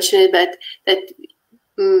who mentioned it, that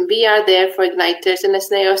we are there for igniters, and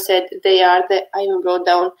as Neo said, they are I even wrote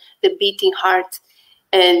down the beating heart,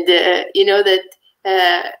 and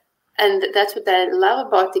and that's what I love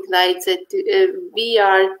about IGNITE, that we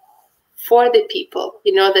are for the people.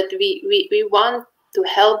 That we want to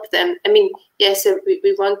help them. I mean, yes,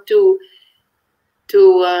 we want to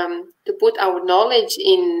put our knowledge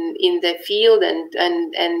in the field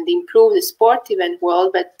and improve the sport event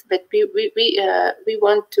world, but we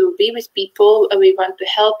want to be with people. We want to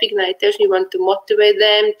help igniters. We want to motivate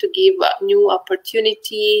them, to give new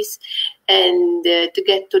opportunities, and to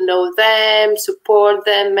get to know them, support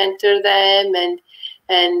them, mentor them,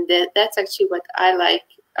 and that's actually what I like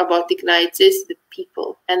about IGNITE, is the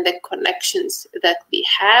people and the connections that we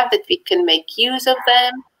have, that we can make use of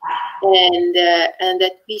them, and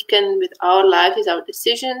that we can, with our lives, with our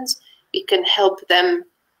decisions, we can help them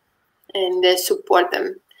and support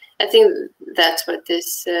them. I think that's what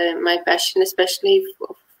is my passion, especially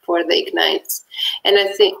for the IGNITEs. And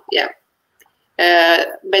I think,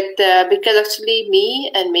 but because actually me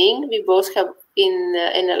and Ming, we both have in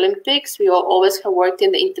Olympics, we always have worked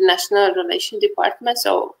in the international relations department.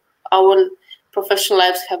 So our professional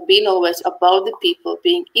lives have been always about the people,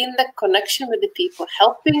 being in the connection with the people,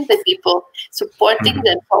 helping the people, supporting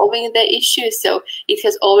them, solving their issues. So it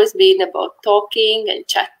has always been about talking and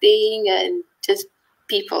chatting and just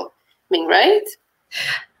people. I mean, right?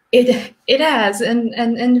 It has,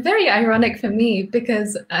 and very ironic for me,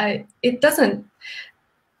 because it doesn't.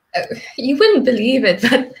 You wouldn't believe it,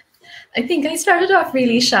 but I think I started off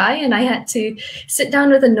really shy, and I had to sit down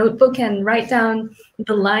with a notebook and write down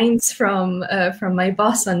the lines from my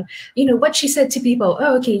boss on, what she said to people.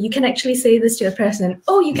 Oh, okay, you can actually say this to a person.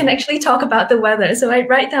 Oh, you can actually talk about the weather. So I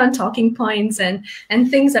write down talking points and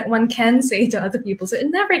things that one can say to other people. So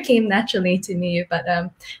it never came naturally to me, but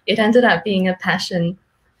it ended up being a passion.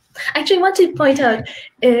 Actually, I want to point out,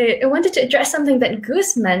 I wanted to address something that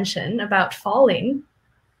Gus mentioned about falling,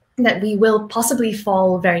 that we will possibly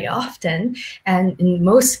fall very often, and in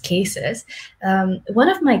most cases. One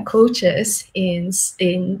of my coaches in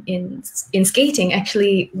skating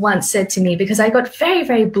actually once said to me, because I got very,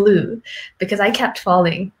 very blue because I kept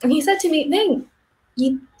falling, and he said to me, Ming,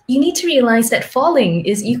 you need to realize that falling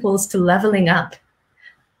is equals to leveling up.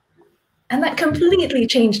 And that completely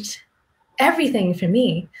changed everything for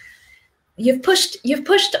me. You've pushed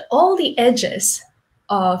all the edges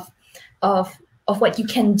of what you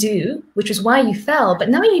can do, which is why you fell, but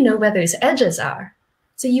now you know where those edges are.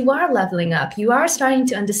 So you are leveling up. You are starting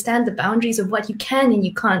to understand the boundaries of what you can and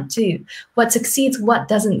you can't do, what succeeds, what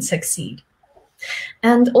doesn't succeed.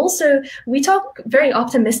 And also, we talk very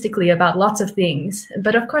optimistically about lots of things,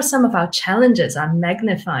 but of course, some of our challenges are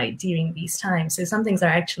magnified during these times. So some things are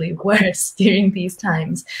actually worse during these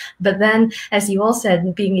times. But then, as you all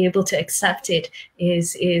said, being able to accept it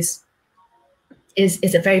is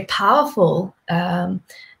a very powerful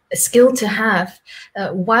skill to have.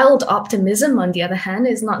 Wild optimism, on the other hand,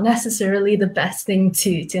 is not necessarily the best thing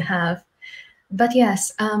to have. But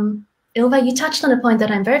yes, Ylva, you touched on a point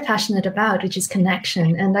that I'm very passionate about, which is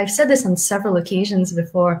connection. And I've said this on several occasions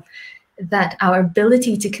before, that our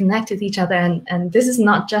ability to connect with each other, and this is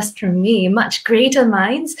not just from me, much greater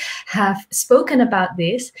minds have spoken about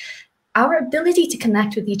this. Our ability to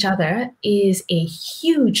connect with each other is a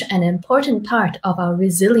huge and important part of our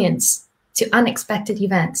resilience to unexpected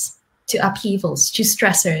events, to upheavals, to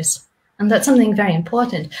stressors. And that's something very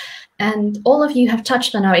important. And all of you have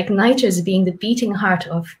touched on our igniters being the beating heart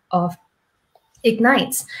of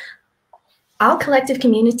IGNITEs. Our collective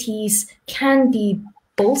communities can be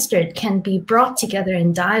bolstered, can be brought together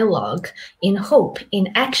in dialogue, in hope,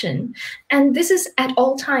 in action. And this is at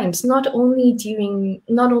all times, not only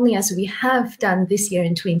as we have done this year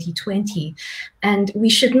in 2020. And we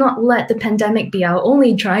should not let the pandemic be our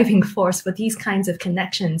only driving force for these kinds of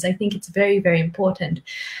connections. I think it's very, very important.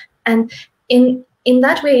 And in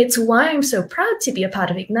that way, it's why I'm so proud to be a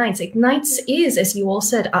part of IGNITEs. IGNITEs is, as you all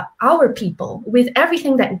said, our people, with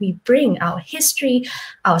everything that we bring, our history,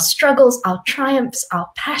 our struggles, our triumphs, our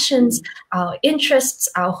passions, our interests,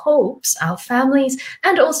 our hopes, our families,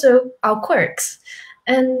 and also our quirks.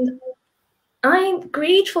 And I'm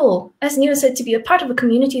grateful, as Neo said, to be a part of a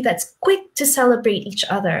community that's quick to celebrate each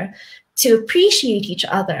other, to appreciate each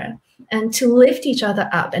other, and to lift each other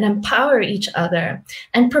up and empower each other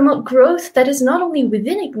and promote growth that is not only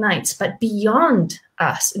within IGNITES, but beyond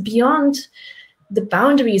us, beyond the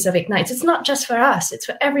boundaries of IGNITES. It's not just for us, it's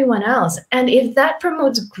for everyone else. And if that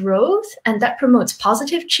promotes growth and that promotes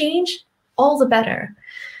positive change, all the better.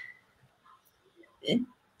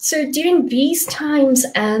 So during these times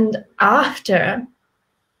and after,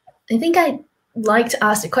 I think I'd like to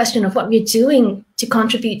ask the question of what we're doing to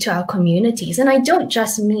contribute to our communities. And I don't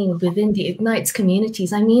just mean within the IGNITES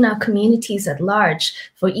communities, I mean our communities at large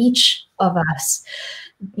for each of us.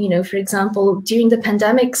 You know, for example, during the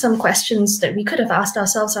pandemic, some questions that we could have asked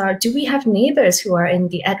ourselves are, do we have neighbors who are in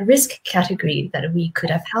the at-risk category that we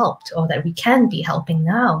could have helped or that we can be helping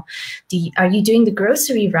now? Are you doing the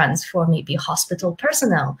grocery runs for maybe hospital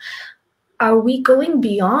personnel? Are we going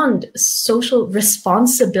beyond social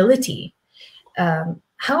responsibility? How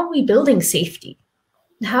are we building safety?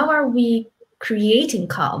 How are we creating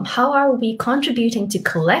calm? How are we contributing to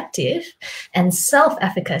collective and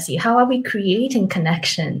self-efficacy? How are we creating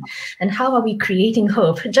connection? And how are we creating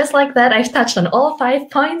hope? Just like that, I've touched on all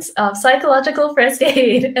 5 points of psychological first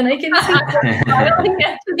aid. And I can see her smiling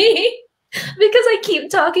at me because I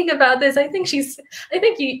keep talking about this. I think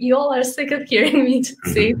you all are sick of hearing me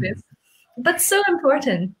say this, but so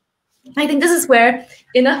important. I think this is where,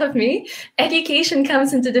 enough of me, education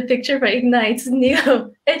comes into the picture for IGNITES.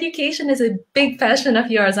 Neo, education is a big passion of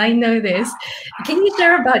yours. I know this. Can you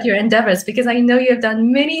share about your endeavors? Because I know you have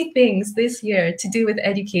done many things this year to do with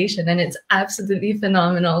education, and it's absolutely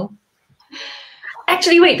phenomenal.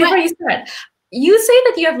 Actually, wait, before you start, you say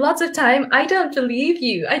that you have lots of time. I don't believe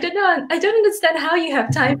you. I don't know. I don't understand how you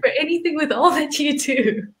have time for anything with all that you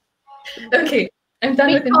do. Okay. I'm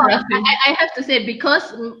done with interrupting. I have to say,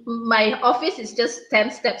 because my office is just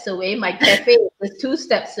 10 steps away, my cafe is 2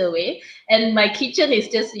 steps away, and my kitchen is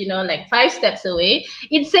just, like 5 steps away,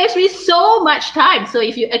 it saves me so much time. So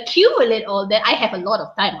if you accumulate all that, I have a lot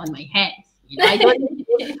of time on my hands. I don't need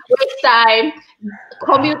to waste time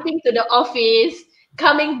commuting to the office,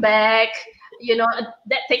 coming back,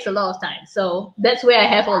 that takes a lot of time. So that's where I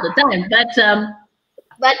have all the time.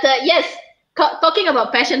 But yes, talking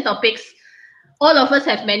about passion topics, all of us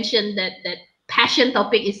have mentioned that passion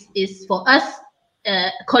topic is for us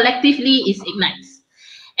collectively is IGNITES.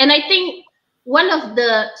 And I think one of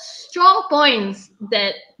the strong points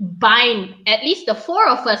that bind at least the 4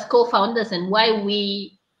 of us co-founders and why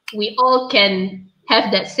we all can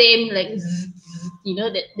have that same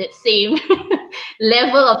that same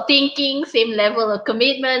level of thinking, same level of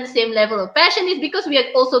commitment, same level of passion is because we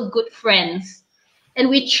are also good friends and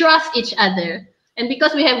we trust each other. And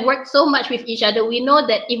because we have worked so much with each other, we know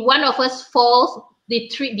that if one of us falls,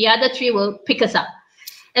 the other 3 will pick us up.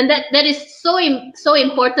 And that is so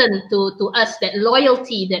important to us, that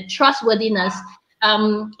loyalty, that trustworthiness,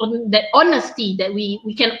 that honesty that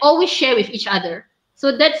we can always share with each other.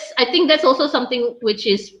 So I think that's also something which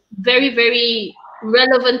is very, very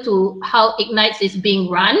relevant to how IGNITES is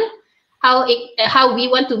being run, how we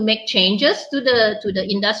want to make changes to the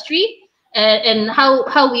industry. And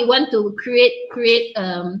how we want to create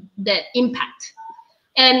that impact.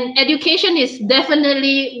 And education is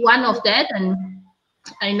definitely one of that. And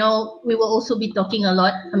I know we will also be talking a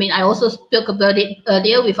lot. I mean, I also spoke about it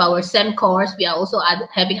earlier with our SEM course. We are also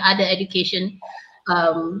having other education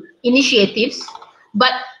initiatives.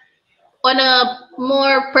 But on a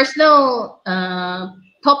more personal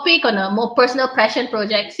topic, on a more personal passion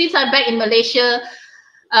project, since I'm back in Malaysia,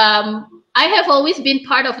 I have always been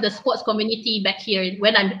part of the sports community back here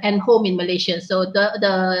when I'm at home in Malaysia. So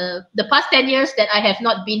the past 10 years that I have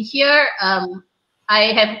not been here,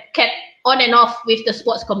 I have kept on and off with the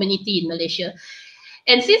sports community in Malaysia.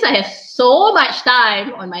 And since I have so much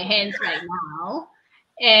time on my hands right now,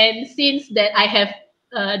 and since that I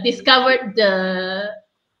have discovered the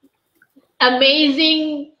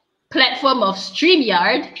amazing platform of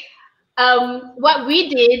StreamYard, what we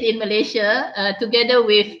did in Malaysia, together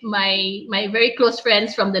with my very close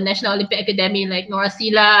friends from the National Olympic Academy, like Nora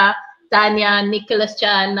Sila, Tanya, Nicholas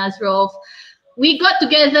Chan, Nazrov, we got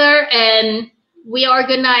together and we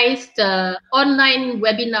organized online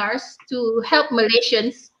webinars to help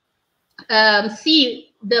Malaysians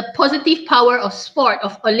see the positive power of sport,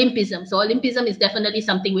 of Olympism. So Olympism is definitely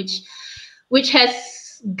something which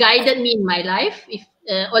has guided me in my life. If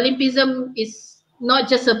Olympism is not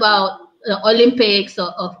just about Olympics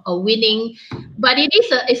or winning, but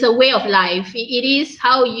it's a way of life. It is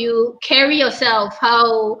how you carry yourself,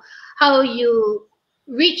 how you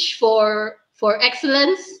reach for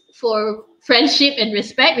excellence, for friendship, and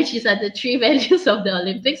respect, which is the three values of the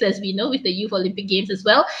Olympics, as we know, with the Youth Olympic Games as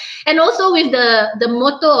well. And also with the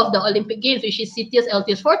motto of the Olympic Games, which is Citius,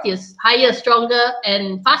 Altius, Fortius, higher, stronger,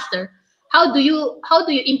 and faster. How do you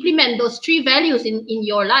implement those three values in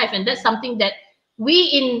your life? And that's something that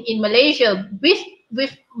we in Malaysia,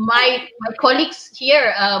 with my colleagues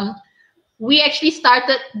here, we actually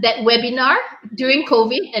started that webinar during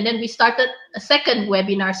COVID, and then we started a second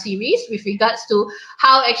webinar series with regards to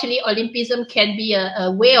how actually Olympism can be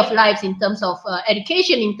a way of life in terms of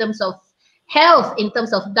education, in terms of health, in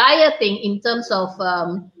terms of dieting, in terms of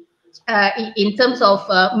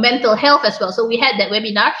mental health as well. So we had that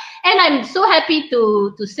webinar, and I'm so happy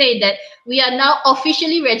to say that we are now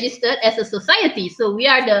officially registered as a society. So we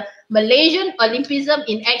are the Malaysian Olympism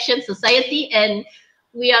in Action Society, and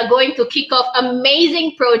we are going to kick off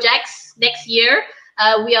amazing projects next year.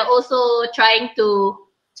 We are also trying to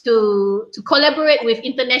collaborate with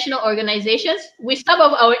international organizations, with some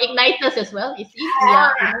of our igniters as well. You see,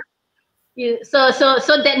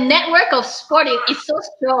 so that network of sport is so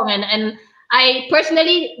strong, and I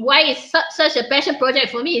personally, why it's such a passion project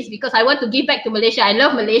for me is because I want to give back to Malaysia. I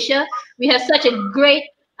love Malaysia. We have such a great,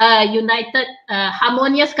 united,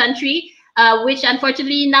 harmonious country. Which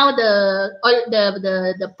unfortunately now the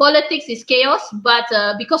politics is chaos, but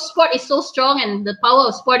because sport is so strong and the power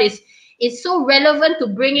of sport is so relevant to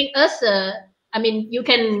bringing us. I mean,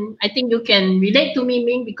 I think you can relate to me,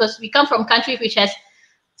 Ming, because we come from countries which has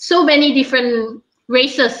so many different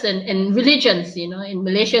races and religions. You know, in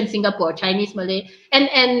Malaysia and Singapore, Chinese, Malay,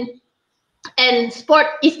 and sport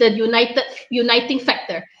is the uniting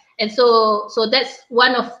factor, and so that's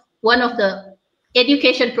one of the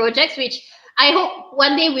education projects, which I hope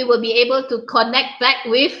one day we will be able to connect back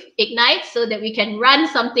with Ignite so that we can run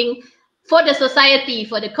something for the society,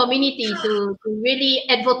 for the community, to really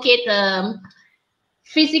advocate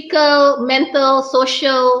physical, mental,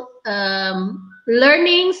 social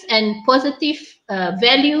learnings and positive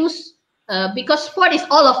values, because sport is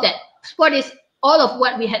all of that. Sport is all of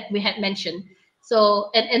what we had mentioned.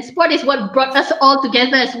 So and sport is what brought us all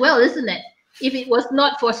together as well, isn't it? If it was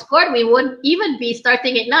not for sport, we wouldn't even be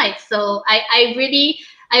starting Ignite. So I've really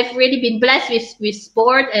been blessed with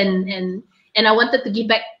sport, and I wanted to give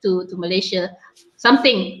back to Malaysia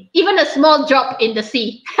something, even a small drop in the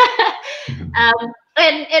sea.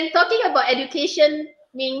 And talking about education,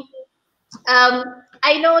 Ming,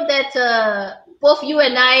 I know that both you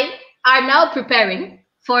and I are now preparing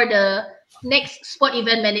for the next sport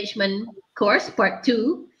event management course, part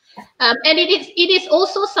 2. And it is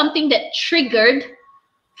also something that triggered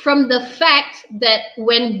from the fact that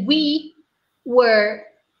when we were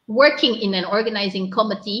working in an organizing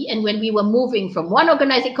committee, and when we were moving from one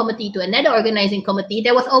organizing committee to another organizing committee,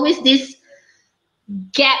 there was always this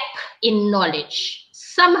gap in knowledge.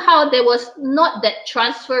 Somehow there was not that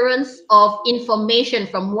transference of information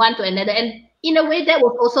from one to another, and in a way that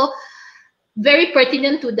was also very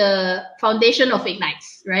pertinent to the foundation of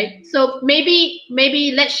Ignites, right? So maybe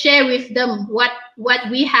let's share with them what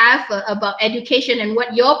we have about education and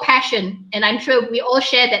what your passion, and I'm sure we all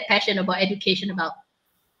share that passion about education about.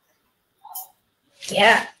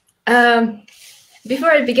 Yeah.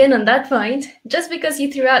 Before I begin on that point, just because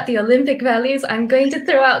you threw out the Olympic values, I'm going to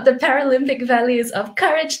throw out the Paralympic values of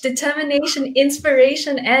courage, determination,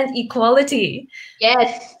 inspiration, and equality.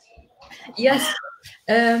 Yes. Yes.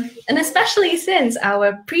 And especially since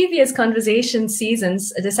our previous conversation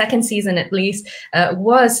seasons, the second season at least,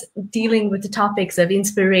 was dealing with the topics of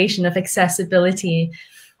inspiration, of accessibility.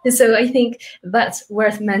 So I think that's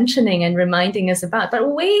worth mentioning and reminding us about. But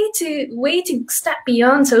way to step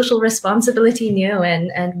beyond social responsibility,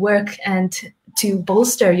 and work and to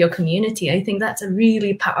bolster your community. I think that's a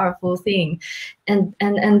really powerful thing, and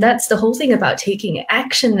that's the whole thing about taking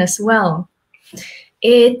action as well.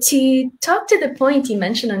 To talk to the point you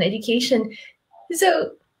mentioned on education,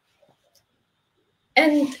 so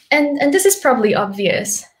and this is probably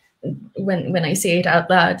obvious when I say it out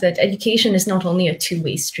loud, that education is not only a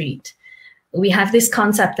two-way street. We have this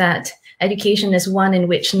concept that education is one in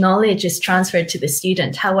which knowledge is transferred to the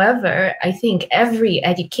student. However, I think every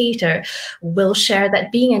educator will share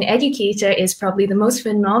that being an educator is probably the most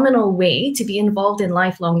phenomenal way to be involved in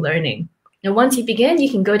lifelong learning. Now, once you begin,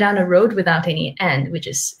 you can go down a road without any end, which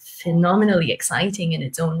is phenomenally exciting in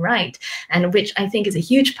its own right, and which I think is a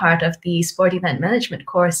huge part of the sport event management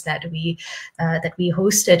course that we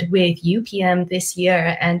hosted with UPM this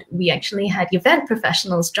year. And we actually had event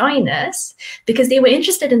professionals join us because they were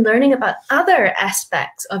interested in learning about other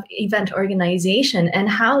aspects of event organization and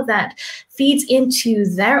how that feeds into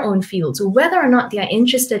their own fields, whether or not they are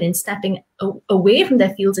interested in stepping away from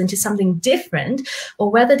their fields into something different, or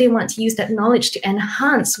whether they want to use that knowledge to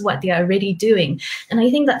enhance what they are already doing. And I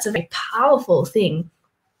think that's a very powerful thing.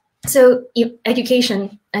 So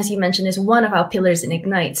education, as you mentioned, is one of our pillars in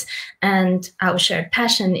IGNITE, and our shared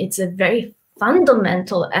passion. It's a very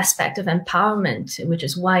fundamental aspect of empowerment, which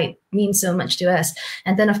is why it means so much to us.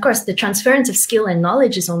 And then, of course, the transference of skill and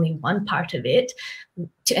knowledge is only one part of it.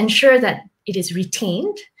 To ensure that it is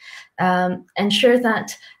retained, ensure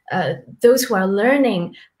that those who are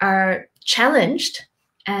learning are challenged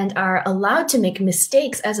and are allowed to make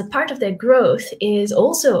mistakes as a part of their growth is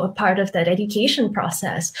also a part of that education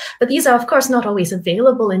process. But these are, of course, not always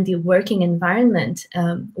available in the working environment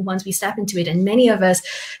once we step into it. And many of us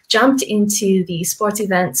jumped into the sports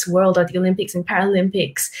events world, or the Olympics and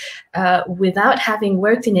Paralympics, without having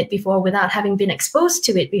worked in it before, without having been exposed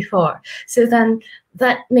to it before. So then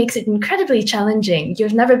that makes it incredibly challenging.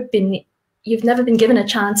 You've never been given a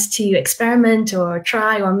chance to experiment or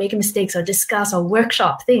try or make mistakes or discuss or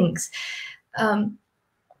workshop things.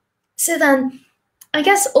 So then I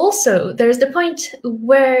guess also there's the point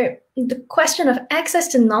where the question of access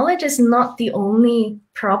to knowledge is not the only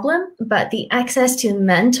problem, but the access to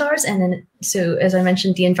mentors, and then, so as I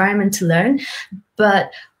mentioned, the environment to learn,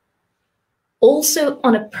 but also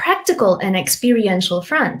on a practical and experiential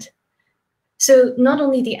front. So not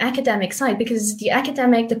only the academic side, because the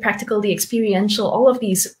academic, the practical, the experiential, all of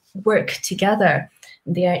these work together.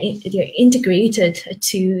 They are integrated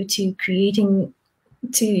to creating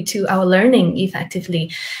to our learning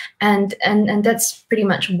effectively, and that's pretty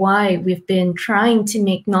much why we've been trying to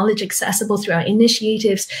make knowledge accessible through our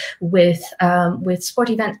initiatives with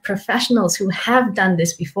sport event professionals who have done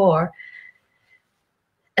this before.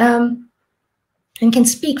 And can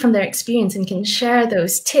speak from their experience and can share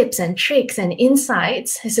those tips and tricks and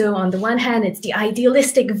insights. So on the one hand, it's the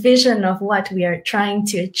idealistic vision of what we are trying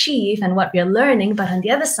to achieve and what we are learning. But on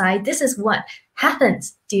the other side, this is what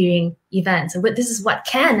happens during events. And this is what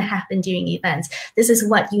can happen during events. This is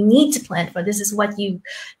what you need to plan for. This is what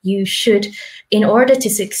you should, in order to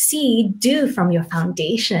succeed, do from your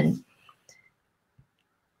foundation.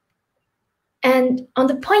 And on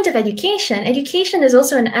the point of education, education is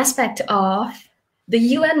also an aspect of the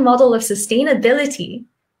UN model of sustainability,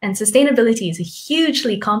 and sustainability is a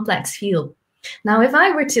hugely complex field. Now, if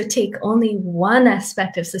I were to take only one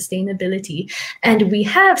aspect of sustainability, and we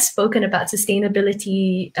have spoken about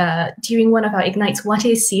sustainability during one of our IGNITE's What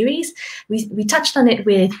Is series, we touched on it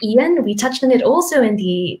with Ian, we touched on it also in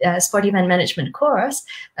the Sport Event Management course,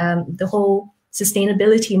 the whole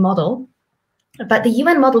sustainability model. But the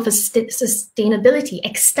UN model for sustainability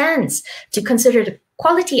extends to consider the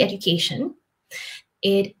quality education.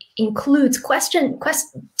 It includes question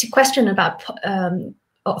about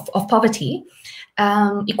of poverty,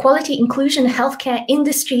 equality, inclusion, healthcare,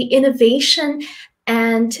 industry, innovation,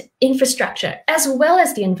 and infrastructure, as well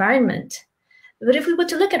as the environment. But if we were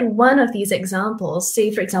to look at one of these examples, say,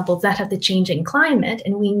 for example, that of the changing climate,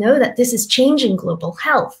 and we know that this is changing global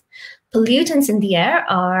health, pollutants in the air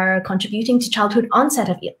are contributing to childhood onset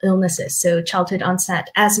of illnesses. So childhood onset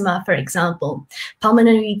asthma, for example.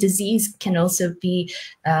 Pulmonary disease can also be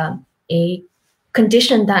a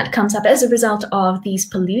condition that comes up as a result of these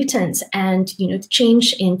pollutants. And the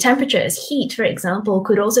change in temperatures, heat, for example,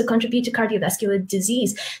 could also contribute to cardiovascular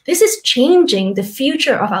disease. This is changing the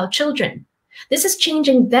future of our children. This is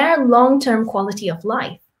changing their long-term quality of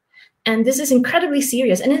life. And this is incredibly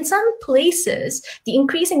serious. And in some places, the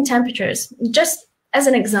increasing temperatures, just as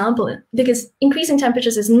an example, because increasing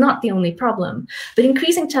temperatures is not the only problem, but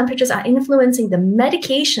increasing temperatures are influencing the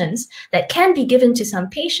medications that can be given to some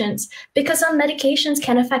patients, because some medications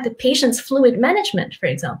can affect the patient's fluid management, for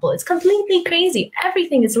example. It's completely crazy.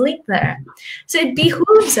 Everything is linked there. So it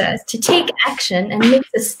behooves us to take action and make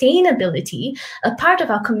sustainability a part of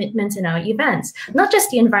our commitments in our events, not just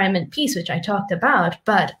the environment piece, which I talked about,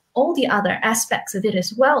 but all the other aspects of it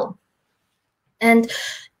as well. And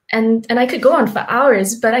I could go on for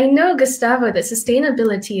hours, but I know, Gustavo, that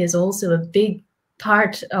sustainability is also a big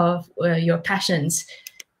part of your passions.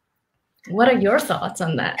 What are your thoughts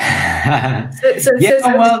on that? So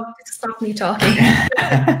stop me talking.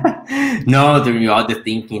 No, during all the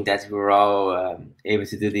thinking that we were all able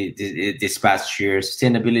to do this past year,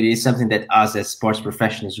 sustainability is something that us as sports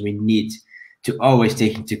professionals, we need to always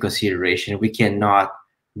take into consideration. We cannot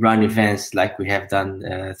run events like we have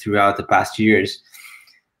done throughout the past years.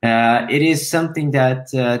 It is something that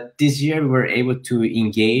this year we were able to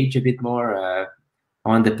engage a bit more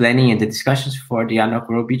on the planning and the discussions for the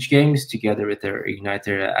inaugural beach games, together with our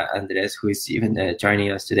igniter Andres, who is even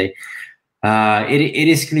joining us today. It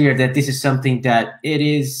is clear that this is something that it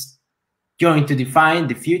is going to define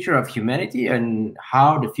the future of humanity and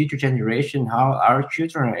how the future generation, how our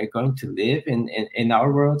children are going to live in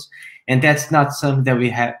our worlds. And that's not something that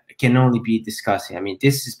we can only be discussing. I mean,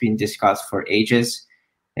 this has been discussed for ages,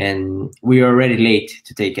 and we are already late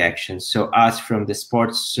to take action. So us from the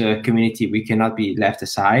sports community, we cannot be left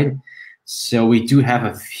aside. So we do have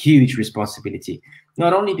a huge responsibility,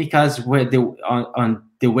 not only because on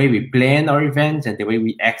the way we plan our events and the way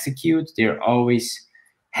we execute, there always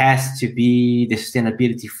has to be the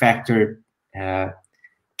sustainability factor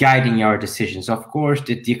guiding our decisions. Of course,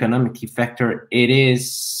 the economic factor, it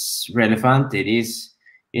is relevant. It is,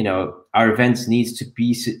 you know, our events needs to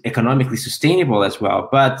be economically sustainable as well,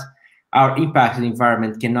 but our impact on the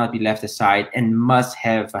environment cannot be left aside and must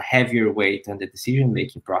have a heavier weight on the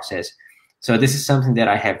decision-making process. So this is something that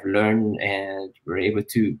I have learned and we're able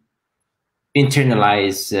to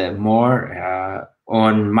internalize more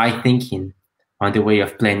on my thinking on the way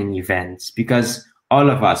of planning events, because all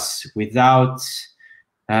of us, without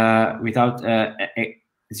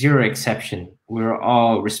zero exception, we're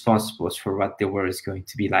all responsible for what the world is going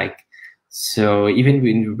to be like. So even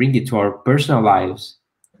when we bring it to our personal lives,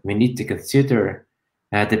 we need to consider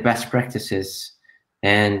the best practices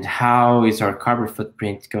and how is our carbon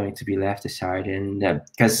footprint going to be left aside. And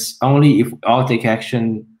because only if we all take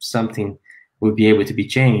action, something will be able to be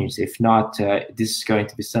changed. If not, this is going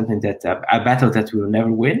to be something that a battle that we will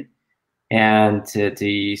never win, and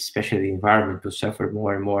especially the environment will suffer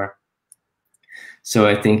more and more. So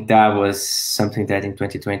I think that was something that in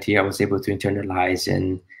 2020 I was able to internalize,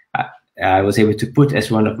 and I was able to put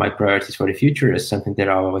as one of my priorities for the future, as something that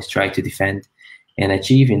I always try to defend and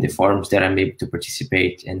achieve in the forums that I'm able to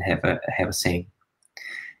participate and have a say.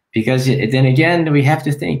 Because then again, we have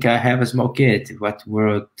to think, I have a small kid, what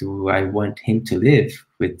world do I want him to live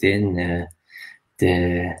within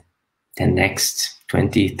the next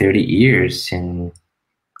 20, 30 years? And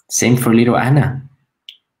same for little Anna.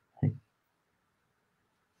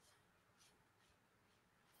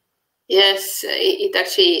 Yes, it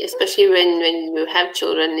actually, especially when you have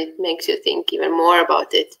children, it makes you think even more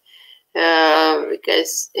about it.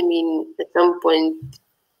 Because, I mean, at some point,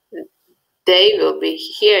 they will be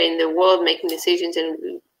here in the world making decisions, and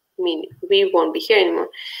I mean, we won't be here anymore.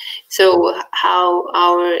 So how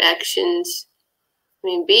our actions, I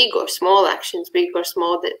mean, big or small actions, big or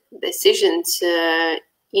small decisions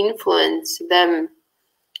influence them,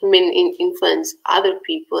 I mean, influence other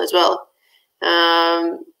people as well.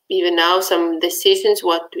 Even now, some decisions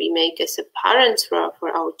what we make as a parents for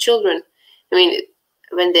our children, I mean,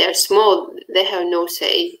 when they are small, they have no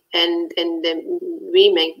say, and we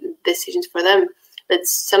make decisions for them. But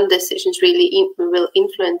some decisions really will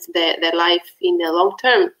influence their life in the long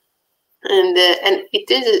term, and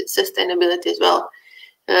it is sustainability as well.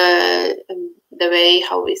 The way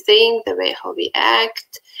how we think, the way how we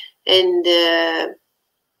act, and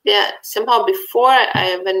yeah, somehow before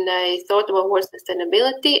when I thought about word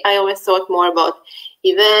sustainability, I always thought more about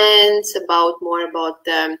events, more about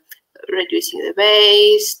reducing the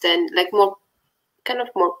waste, and like more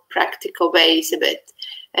practical ways a bit.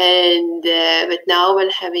 And but now when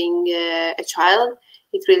having a child,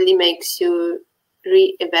 it really makes you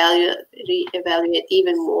reevaluate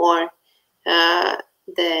even more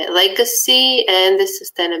the legacy and the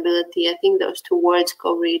sustainability. I think those two words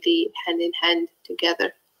go really hand in hand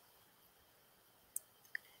together.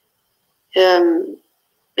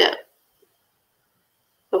 Yeah.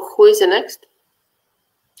 So who is the next?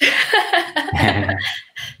 I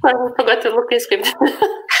forgot to look in script.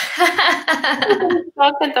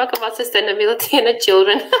 Talk about sustainability and the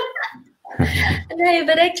children. No,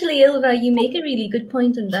 but actually, Ilva, you make a really good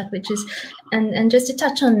point on that, which is, and just to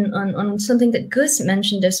touch on something that Gus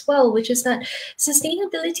mentioned as well, which is that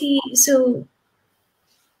sustainability. So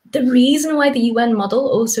the reason why the UN model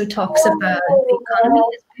also talks about the economy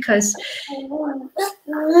is because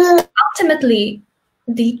ultimately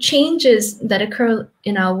the changes that occur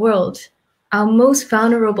in our world, our most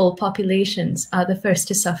vulnerable populations are the first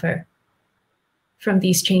to suffer from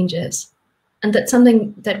these changes. And that's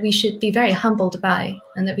something that we should be very humbled by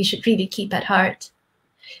and that we should really keep at heart.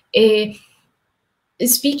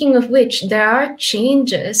 Speaking of which, there are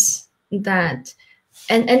changes that,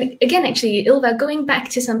 and again, actually, Ilva, going back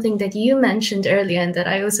to something that you mentioned earlier and that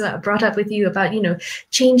I also brought up with you about,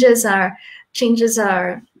 changes are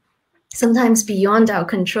sometimes beyond our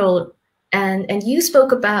control. And you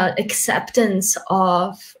spoke about acceptance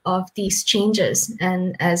of these changes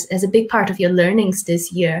and as a big part of your learnings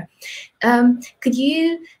this year. Could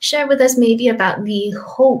you share with us maybe about the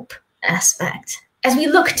hope aspect as we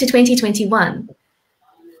look to 2021?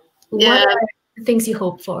 Yeah. What are the things you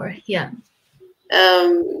hope for? Yeah.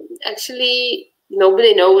 Actually,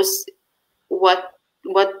 nobody knows what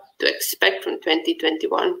to expect from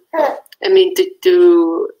 2021. I mean,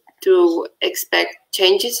 to expect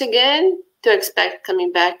changes again, to expect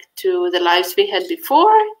coming back to the lives we had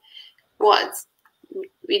before. What?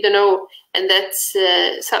 We don't know, and that's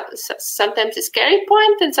sometimes a scary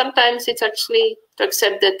point, and sometimes it's actually to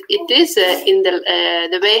accept that it is in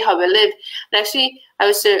the way how we live. And actually, I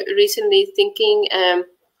was recently thinking,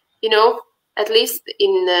 at least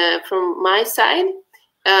in from my side,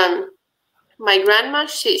 my grandma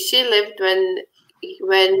she lived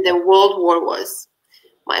when the World War was.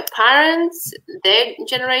 My parents, their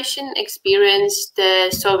generation, experienced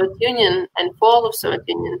the Soviet Union and fall of Soviet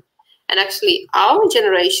Union. And actually, our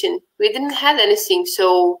generation, we didn't have anything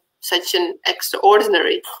such an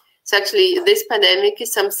extraordinary. So actually, this pandemic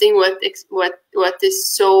is something what is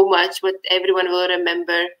so much what everyone will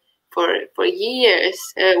remember for years.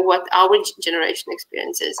 What our generation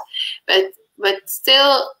experiences, but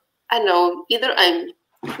still, I know either I'm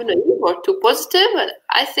naive or too positive, but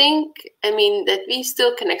I think that we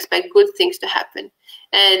still can expect good things to happen.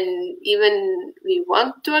 And even we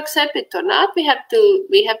want to accept it or not, we have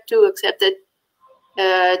to accept that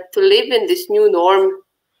to live in this new norm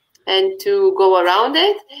and to go around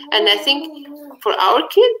it. And I think for our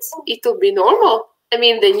kids, it will be normal. The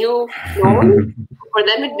new norm for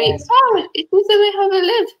them it be it is the way how we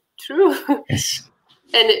live. True. Yes.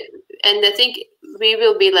 And I think we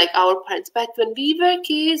will be like our parents. But when we were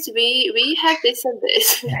kids, we had this and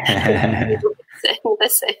this. The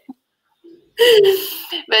same.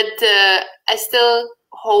 But I still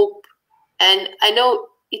hope, and I know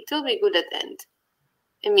it will be good at the end.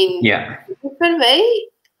 Yeah, different way,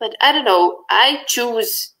 but I don't know. I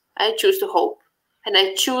choose to hope, and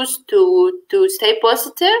I choose to stay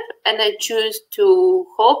positive, and I choose to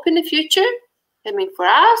hope in the future. For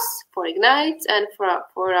us, for IGNITE, and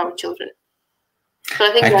for our children. So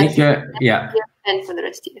I think and for the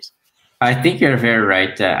rest of years. I think you're very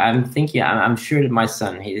right. I'm sure that my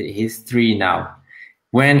son, he's 3 now.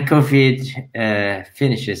 When COVID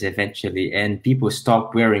finishes eventually and people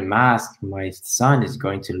stop wearing masks, my son is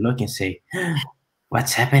going to look and say,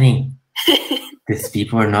 what's happening? These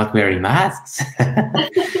people are not wearing masks.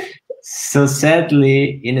 So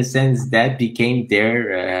sadly, in a sense, that became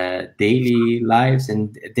their daily lives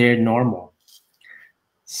and their normal.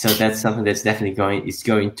 So that's something that's definitely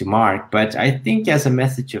going to mark. But I think as a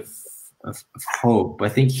message of hope, I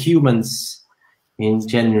think humans in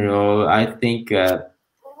general, I think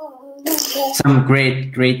some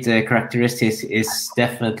great characteristics is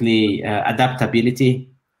definitely adaptability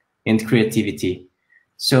and creativity.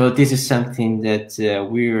 So this is something that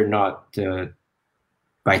we're not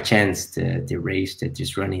by chance the race that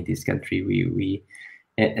is running this country,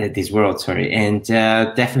 this world, sorry. And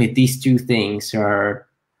definitely these two things are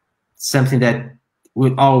something that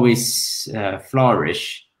will always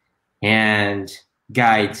flourish and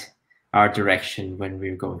guide our direction when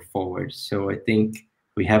we're going forward. So I think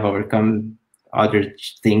we have overcome other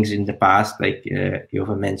things in the past, like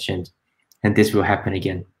Ilva mentioned, and this will happen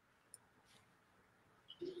again.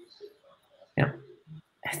 Yeah,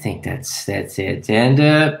 I think that's it.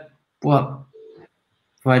 And well,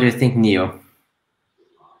 what do you think, Neo?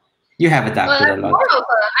 You have adapted a lot.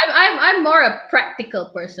 I'm more a practical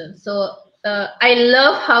person. So I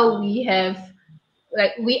love how we have,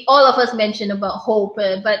 all of us mentioned about hope,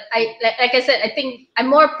 but like I said, I think I'm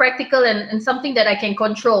more practical and something that I can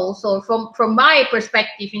control. So from my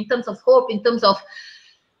perspective, in terms of hope, in terms of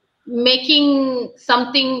making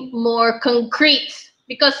something more concrete,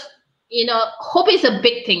 because hope is a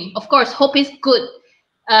big thing. Of course, hope is good,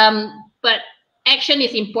 but action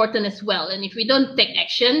is important as well. And if we don't take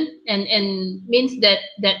action, and means that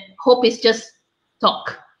hope is just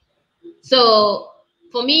talk. So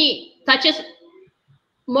for me, touches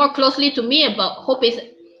more closely to me about hope is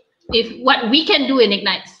if what we can do in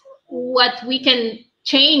IGNITE, what we can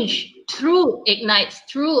change through IGNITE,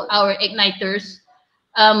 through our igniters.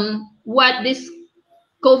 What this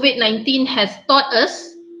COVID-19 has taught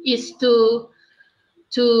us is to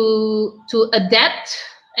adapt.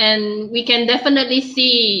 And we can definitely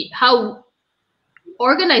see how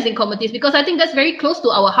organizing committees, because I think that's very close to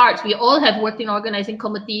our hearts. We all have worked in organizing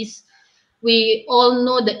committees. We all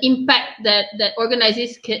know the impact that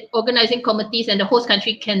organizing committees and the host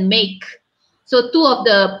country can make. So two of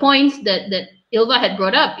the points that Ilva had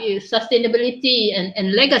brought up is sustainability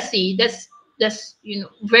and legacy. That's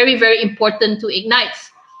very, very important to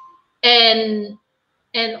IGNITE. And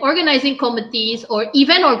organizing committees or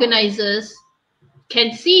event organizers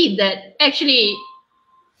can see that actually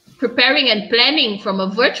preparing and planning from a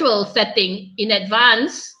virtual setting in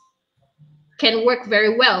advance can work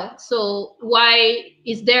very well. So why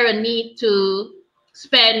is there a need to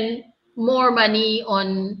spend more money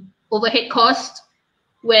on overhead costs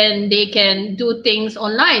when they can do things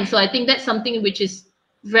online? So I think that's something which is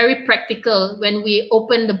very practical when we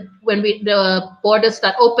open the borders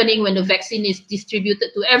start opening, when the vaccine is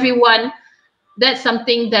distributed to everyone. That's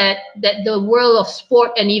something that the world of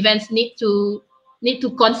sport and events need to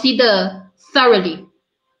consider thoroughly,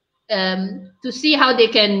 to see how they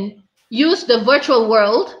can use the virtual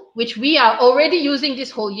world, which we are already using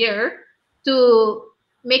this whole year, to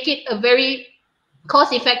make it a very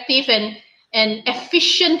cost-effective and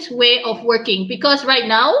efficient way of working. Because right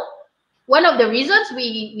now, one of the reasons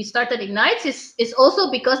we started IGNITX is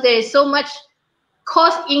also because there is so much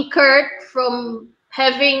cost incurred from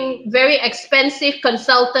having very expensive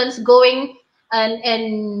consultants going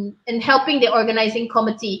and helping the organizing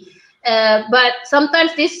committee. But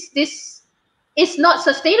sometimes this is not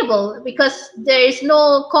sustainable because there is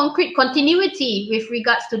no concrete continuity with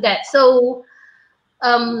regards to that. So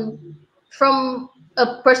from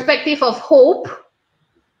a perspective of hope,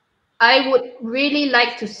 I would really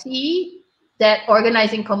like to see that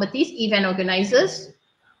organizing committees, event organizers,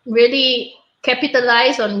 really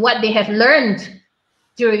capitalize on what they have learned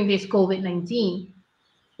during this COVID-19,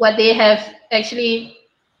 what they have actually,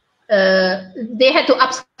 they had to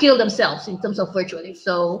upskill themselves in terms of virtually.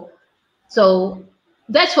 So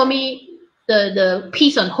that's for me the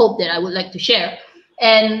piece on hope that I would like to share.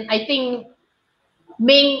 And I think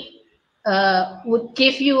Ming would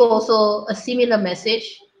give you also a similar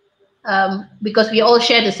message, because we all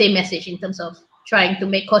share the same message in terms of trying to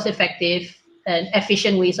make cost-effective and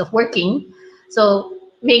efficient ways of working. So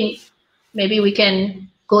Ming, maybe we can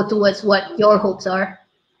go towards what your hopes are.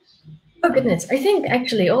 Oh goodness, I think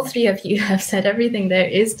actually all three of you have said everything there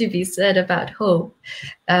is to be said about hope.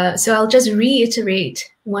 So I'll just reiterate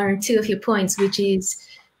one or two of your points, which is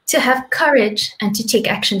to have courage and to take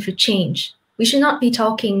action for change. We should not be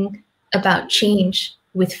talking about change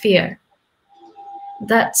with fear.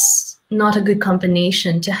 That's not a good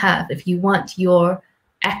combination to have if you want your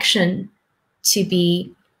action to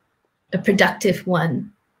be a productive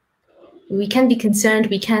one. We can be concerned,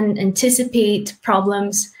 we can anticipate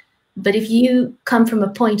problems, but if you come from a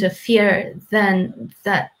point of fear, then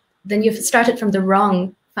you've started from the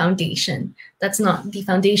wrong foundation. That's not the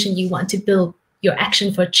foundation you want to build your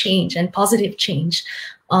action for change and positive change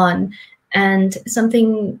on. And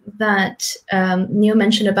something that Neo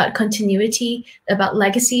mentioned about continuity, about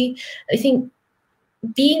legacy, I think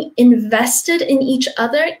being invested in each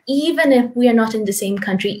other, even if we are not in the same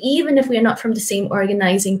country, even if we are not from the same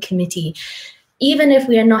organizing committee, even if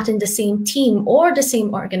we are not in the same team or the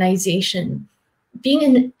same organization,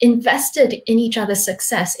 being invested in each other's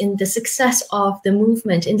success, in the success of the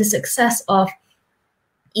movement, in the success of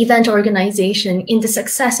event organization, in the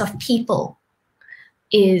success of people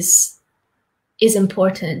is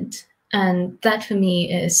important. And that for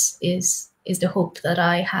me is the hope that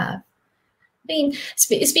I have. I mean,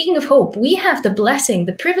 speaking of hope, we have the blessing,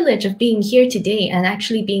 the privilege of being here today and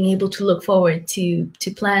actually being able to look forward to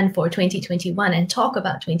plan for 2021 and talk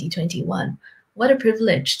about 2021. What a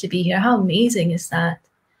privilege to be here. How amazing is that?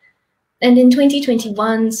 And in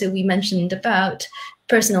 2021, so we mentioned about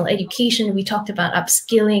personal education, we talked about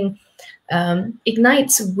upskilling.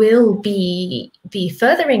 IGNITX will be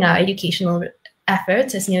furthering our educational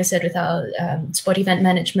efforts, as Neo said, with our Sport Event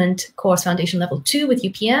Management Course Foundation Level 2 with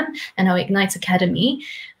UPM and our IGNITX Academy.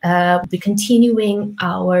 We'll be continuing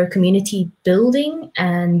our community building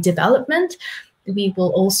and development. We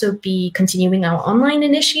will also be continuing our online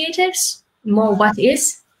initiatives, more What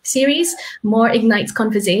Is series, more IGNITX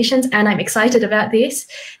conversations, and I'm excited about this.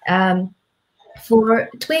 For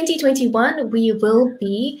 2021, we will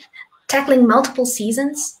be tackling multiple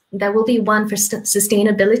seasons. There will be one for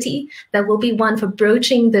sustainability. There will be one for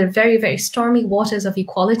broaching the very, very stormy waters of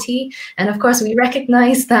equality. And of course, we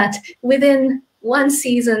recognize that within one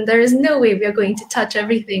season, there is no way we are going to touch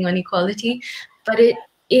everything on equality, but it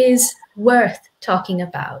is worth talking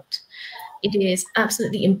about. It is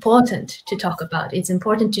absolutely important to talk about. It's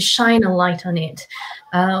important to shine a light on it.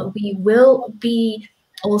 We will be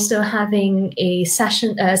also having a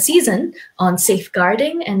season on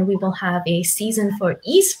safeguarding, and we will have a season for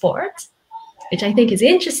esports, which I think is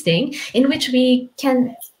interesting, in which we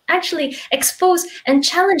can actually expose and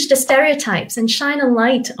challenge the stereotypes and shine a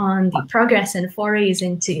light on the progress and forays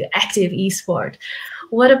into active esport.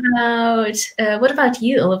 What about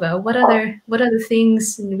you, Oliver? What other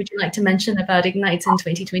things would you like to mention about IGNITX in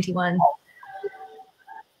 2021?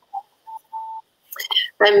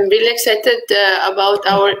 I'm really excited about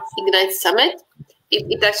our IGNITX Summit.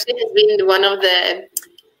 It actually has been one of the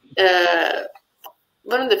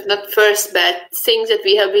one of the not first, but things that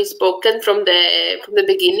we have been spoken from the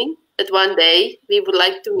beginning. That one day we would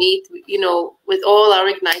like to meet, with all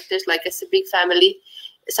our igniters, like as a big family,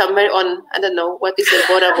 somewhere on, I don't know what is it,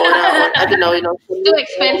 Bora Bora, or I don't know, too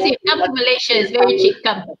expensive. Come to Malaysia is very cheap.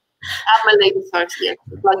 Come. Malaysia first, yeah,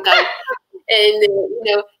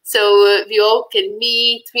 and so we all can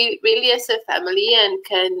meet really as a family and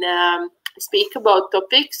can speak about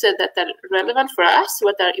topics that are relevant for us,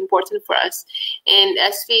 what are important for us. And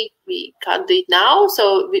as we can't do it now,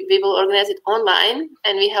 so we will organize it online,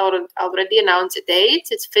 and we have already announced the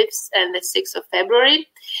dates. It's 5th and the 6th of February,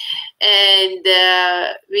 and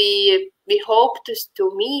we hope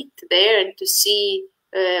to meet there and to see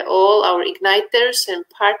all our igniters and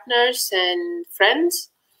partners and friends.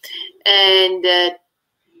 And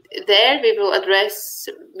there we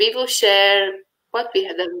will share what we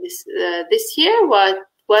have done this year, what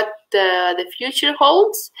the future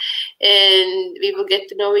holds, and we will get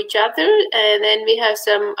to know each other. And then we have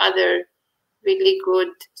some other really good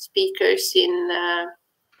speakers in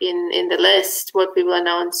the list, what we will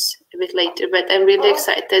announce a bit later. But I'm really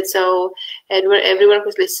excited. So everyone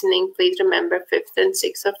who's listening, please remember 5th and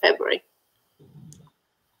 6th of February.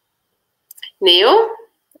 Neo,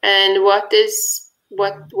 and what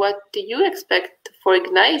do you expect for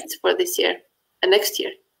Ignite for this year and next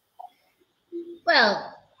year?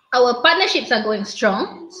 Well, our partnerships are going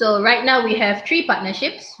strong. So right now we have 3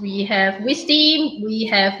 partnerships. We have WISTEAM, we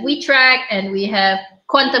have WeTrack, and we have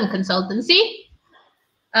Quantum Consultancy.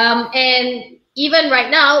 And even right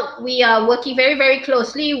now, we are working very, very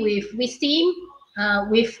closely with WISTEAM.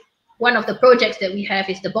 With one of the projects that we have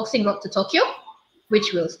is the Boxing Road to Tokyo,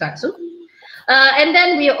 which will start soon. And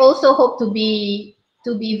then we also hope to be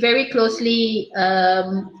very closely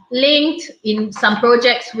linked in some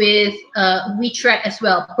projects with WeTrack as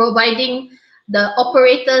well, providing the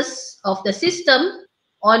operators of the system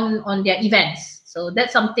on their events. So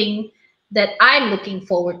that's something that I'm looking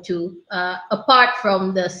forward to, apart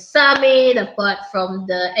from the summit, apart from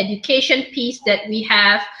the education piece that we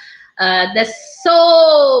have. There's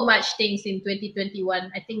so much things in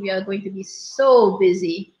 2021. I think we are going to be so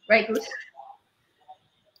busy, right, Bruce?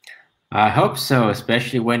 I hope so,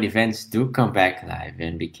 especially when events do come back live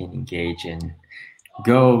and we can engage and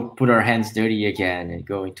go put our hands dirty again and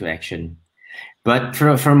go into action. But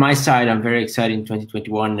from my side, I'm very excited in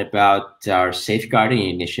 2021 about our safeguarding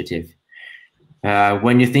initiative.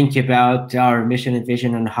 When you think about our mission and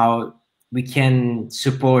vision on how we can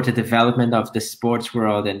support the development of the sports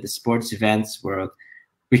world and the sports events world,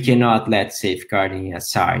 we cannot let safeguarding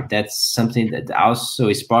aside. That's something that also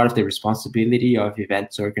is part of the responsibility of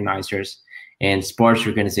events organizers and sports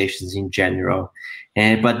organizations in general.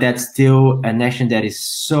 But that's still an action that is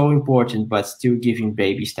so important, but still giving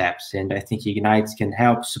baby steps. And I think Ignite can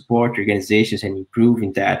help support organizations and improve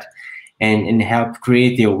in that, and help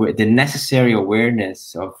create the necessary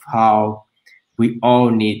awareness of how we all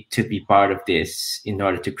need to be part of this in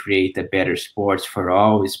order to create a better sports for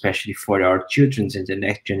all, especially for our children and the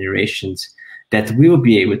next generations that will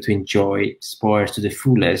be able to enjoy sports to the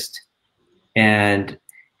fullest, and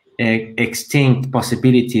extinct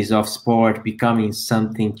possibilities of sport becoming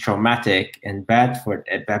something traumatic and bad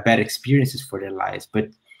experiences for their lives, but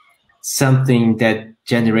something that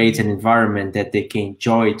generates an environment that they can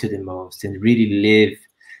enjoy to the most and really live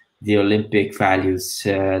the Olympic values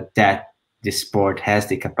that the sport has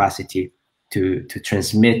the capacity to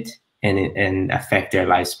transmit and affect their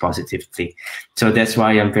lives positively. So that's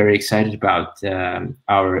why I'm very excited about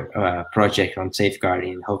our project on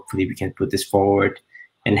safeguarding. Hopefully we can put this forward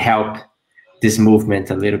and help this movement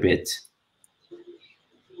a little bit.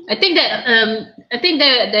 I think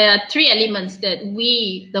that there are 3 elements that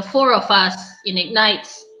we, the 4 of us in Ignite,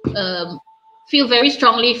 feel very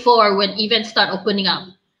strongly for when events start opening up.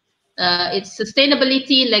 It's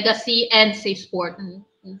sustainability, legacy, and safe sport. And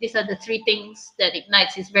these are the 3 things that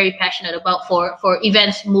Ignite is very passionate about for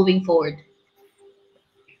events moving forward.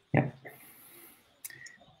 Yeah.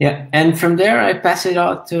 Yeah. And from there, I pass it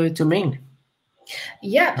out to Ming.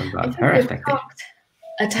 Yeah. About her expectations.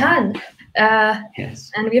 A ton.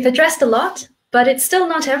 Yes. And we've addressed a lot, but it's still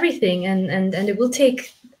not everything. And it will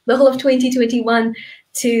take the whole of 2021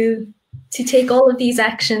 to take all of these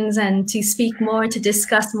actions and to speak more, to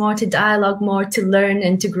discuss more, to dialogue more, to learn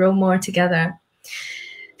and to grow more together.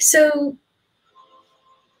 So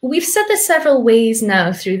we've said this several ways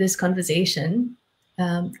now through this conversation.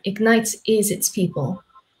 Ignite is its people.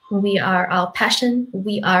 We are our passion,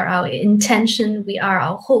 we are our intention, we are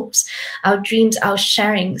our hopes, our dreams, our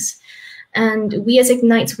sharings. And we as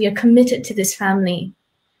Ignite, we are committed to this family.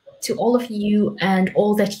 to all of you and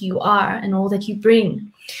all that you are and all that you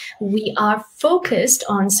bring. We are focused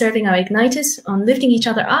on serving our Igniters, on lifting each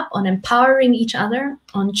other up, on empowering each other,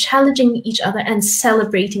 on challenging each other, and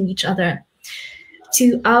celebrating each other.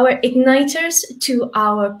 To our Igniters, to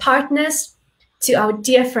our partners, to our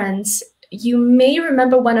dear friends, you may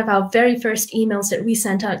remember one of our very first emails that we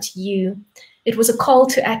sent out to you. It was a call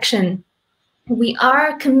to action. We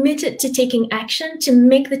are committed to taking action to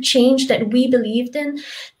make the change that we believed in,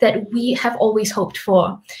 that we have always hoped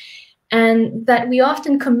for, and that we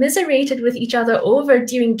often commiserated with each other over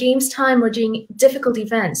during games time or during difficult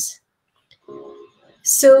events.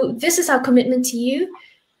 So this is our commitment to you.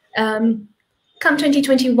 Come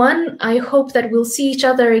 2021, I hope that we'll see each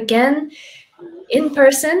other again in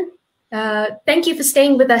person. Thank you for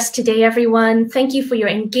staying with us today, everyone. Thank you for your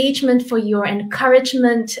engagement, for your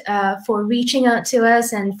encouragement, for reaching out to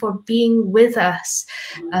us and for being with us.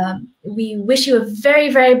 We wish you a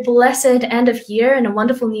very, very blessed end of year and a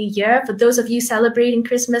wonderful new year. For those of you celebrating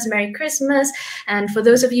Christmas, Merry Christmas. And for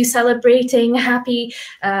those of you celebrating happy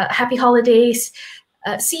holidays,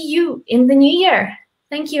 see you in the new year.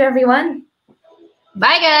 Thank you, everyone.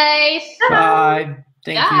 Bye, guys. Bye.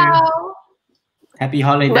 Thank you. Happy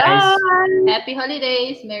holidays. Bye. Happy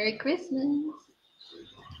holidays. Merry Christmas.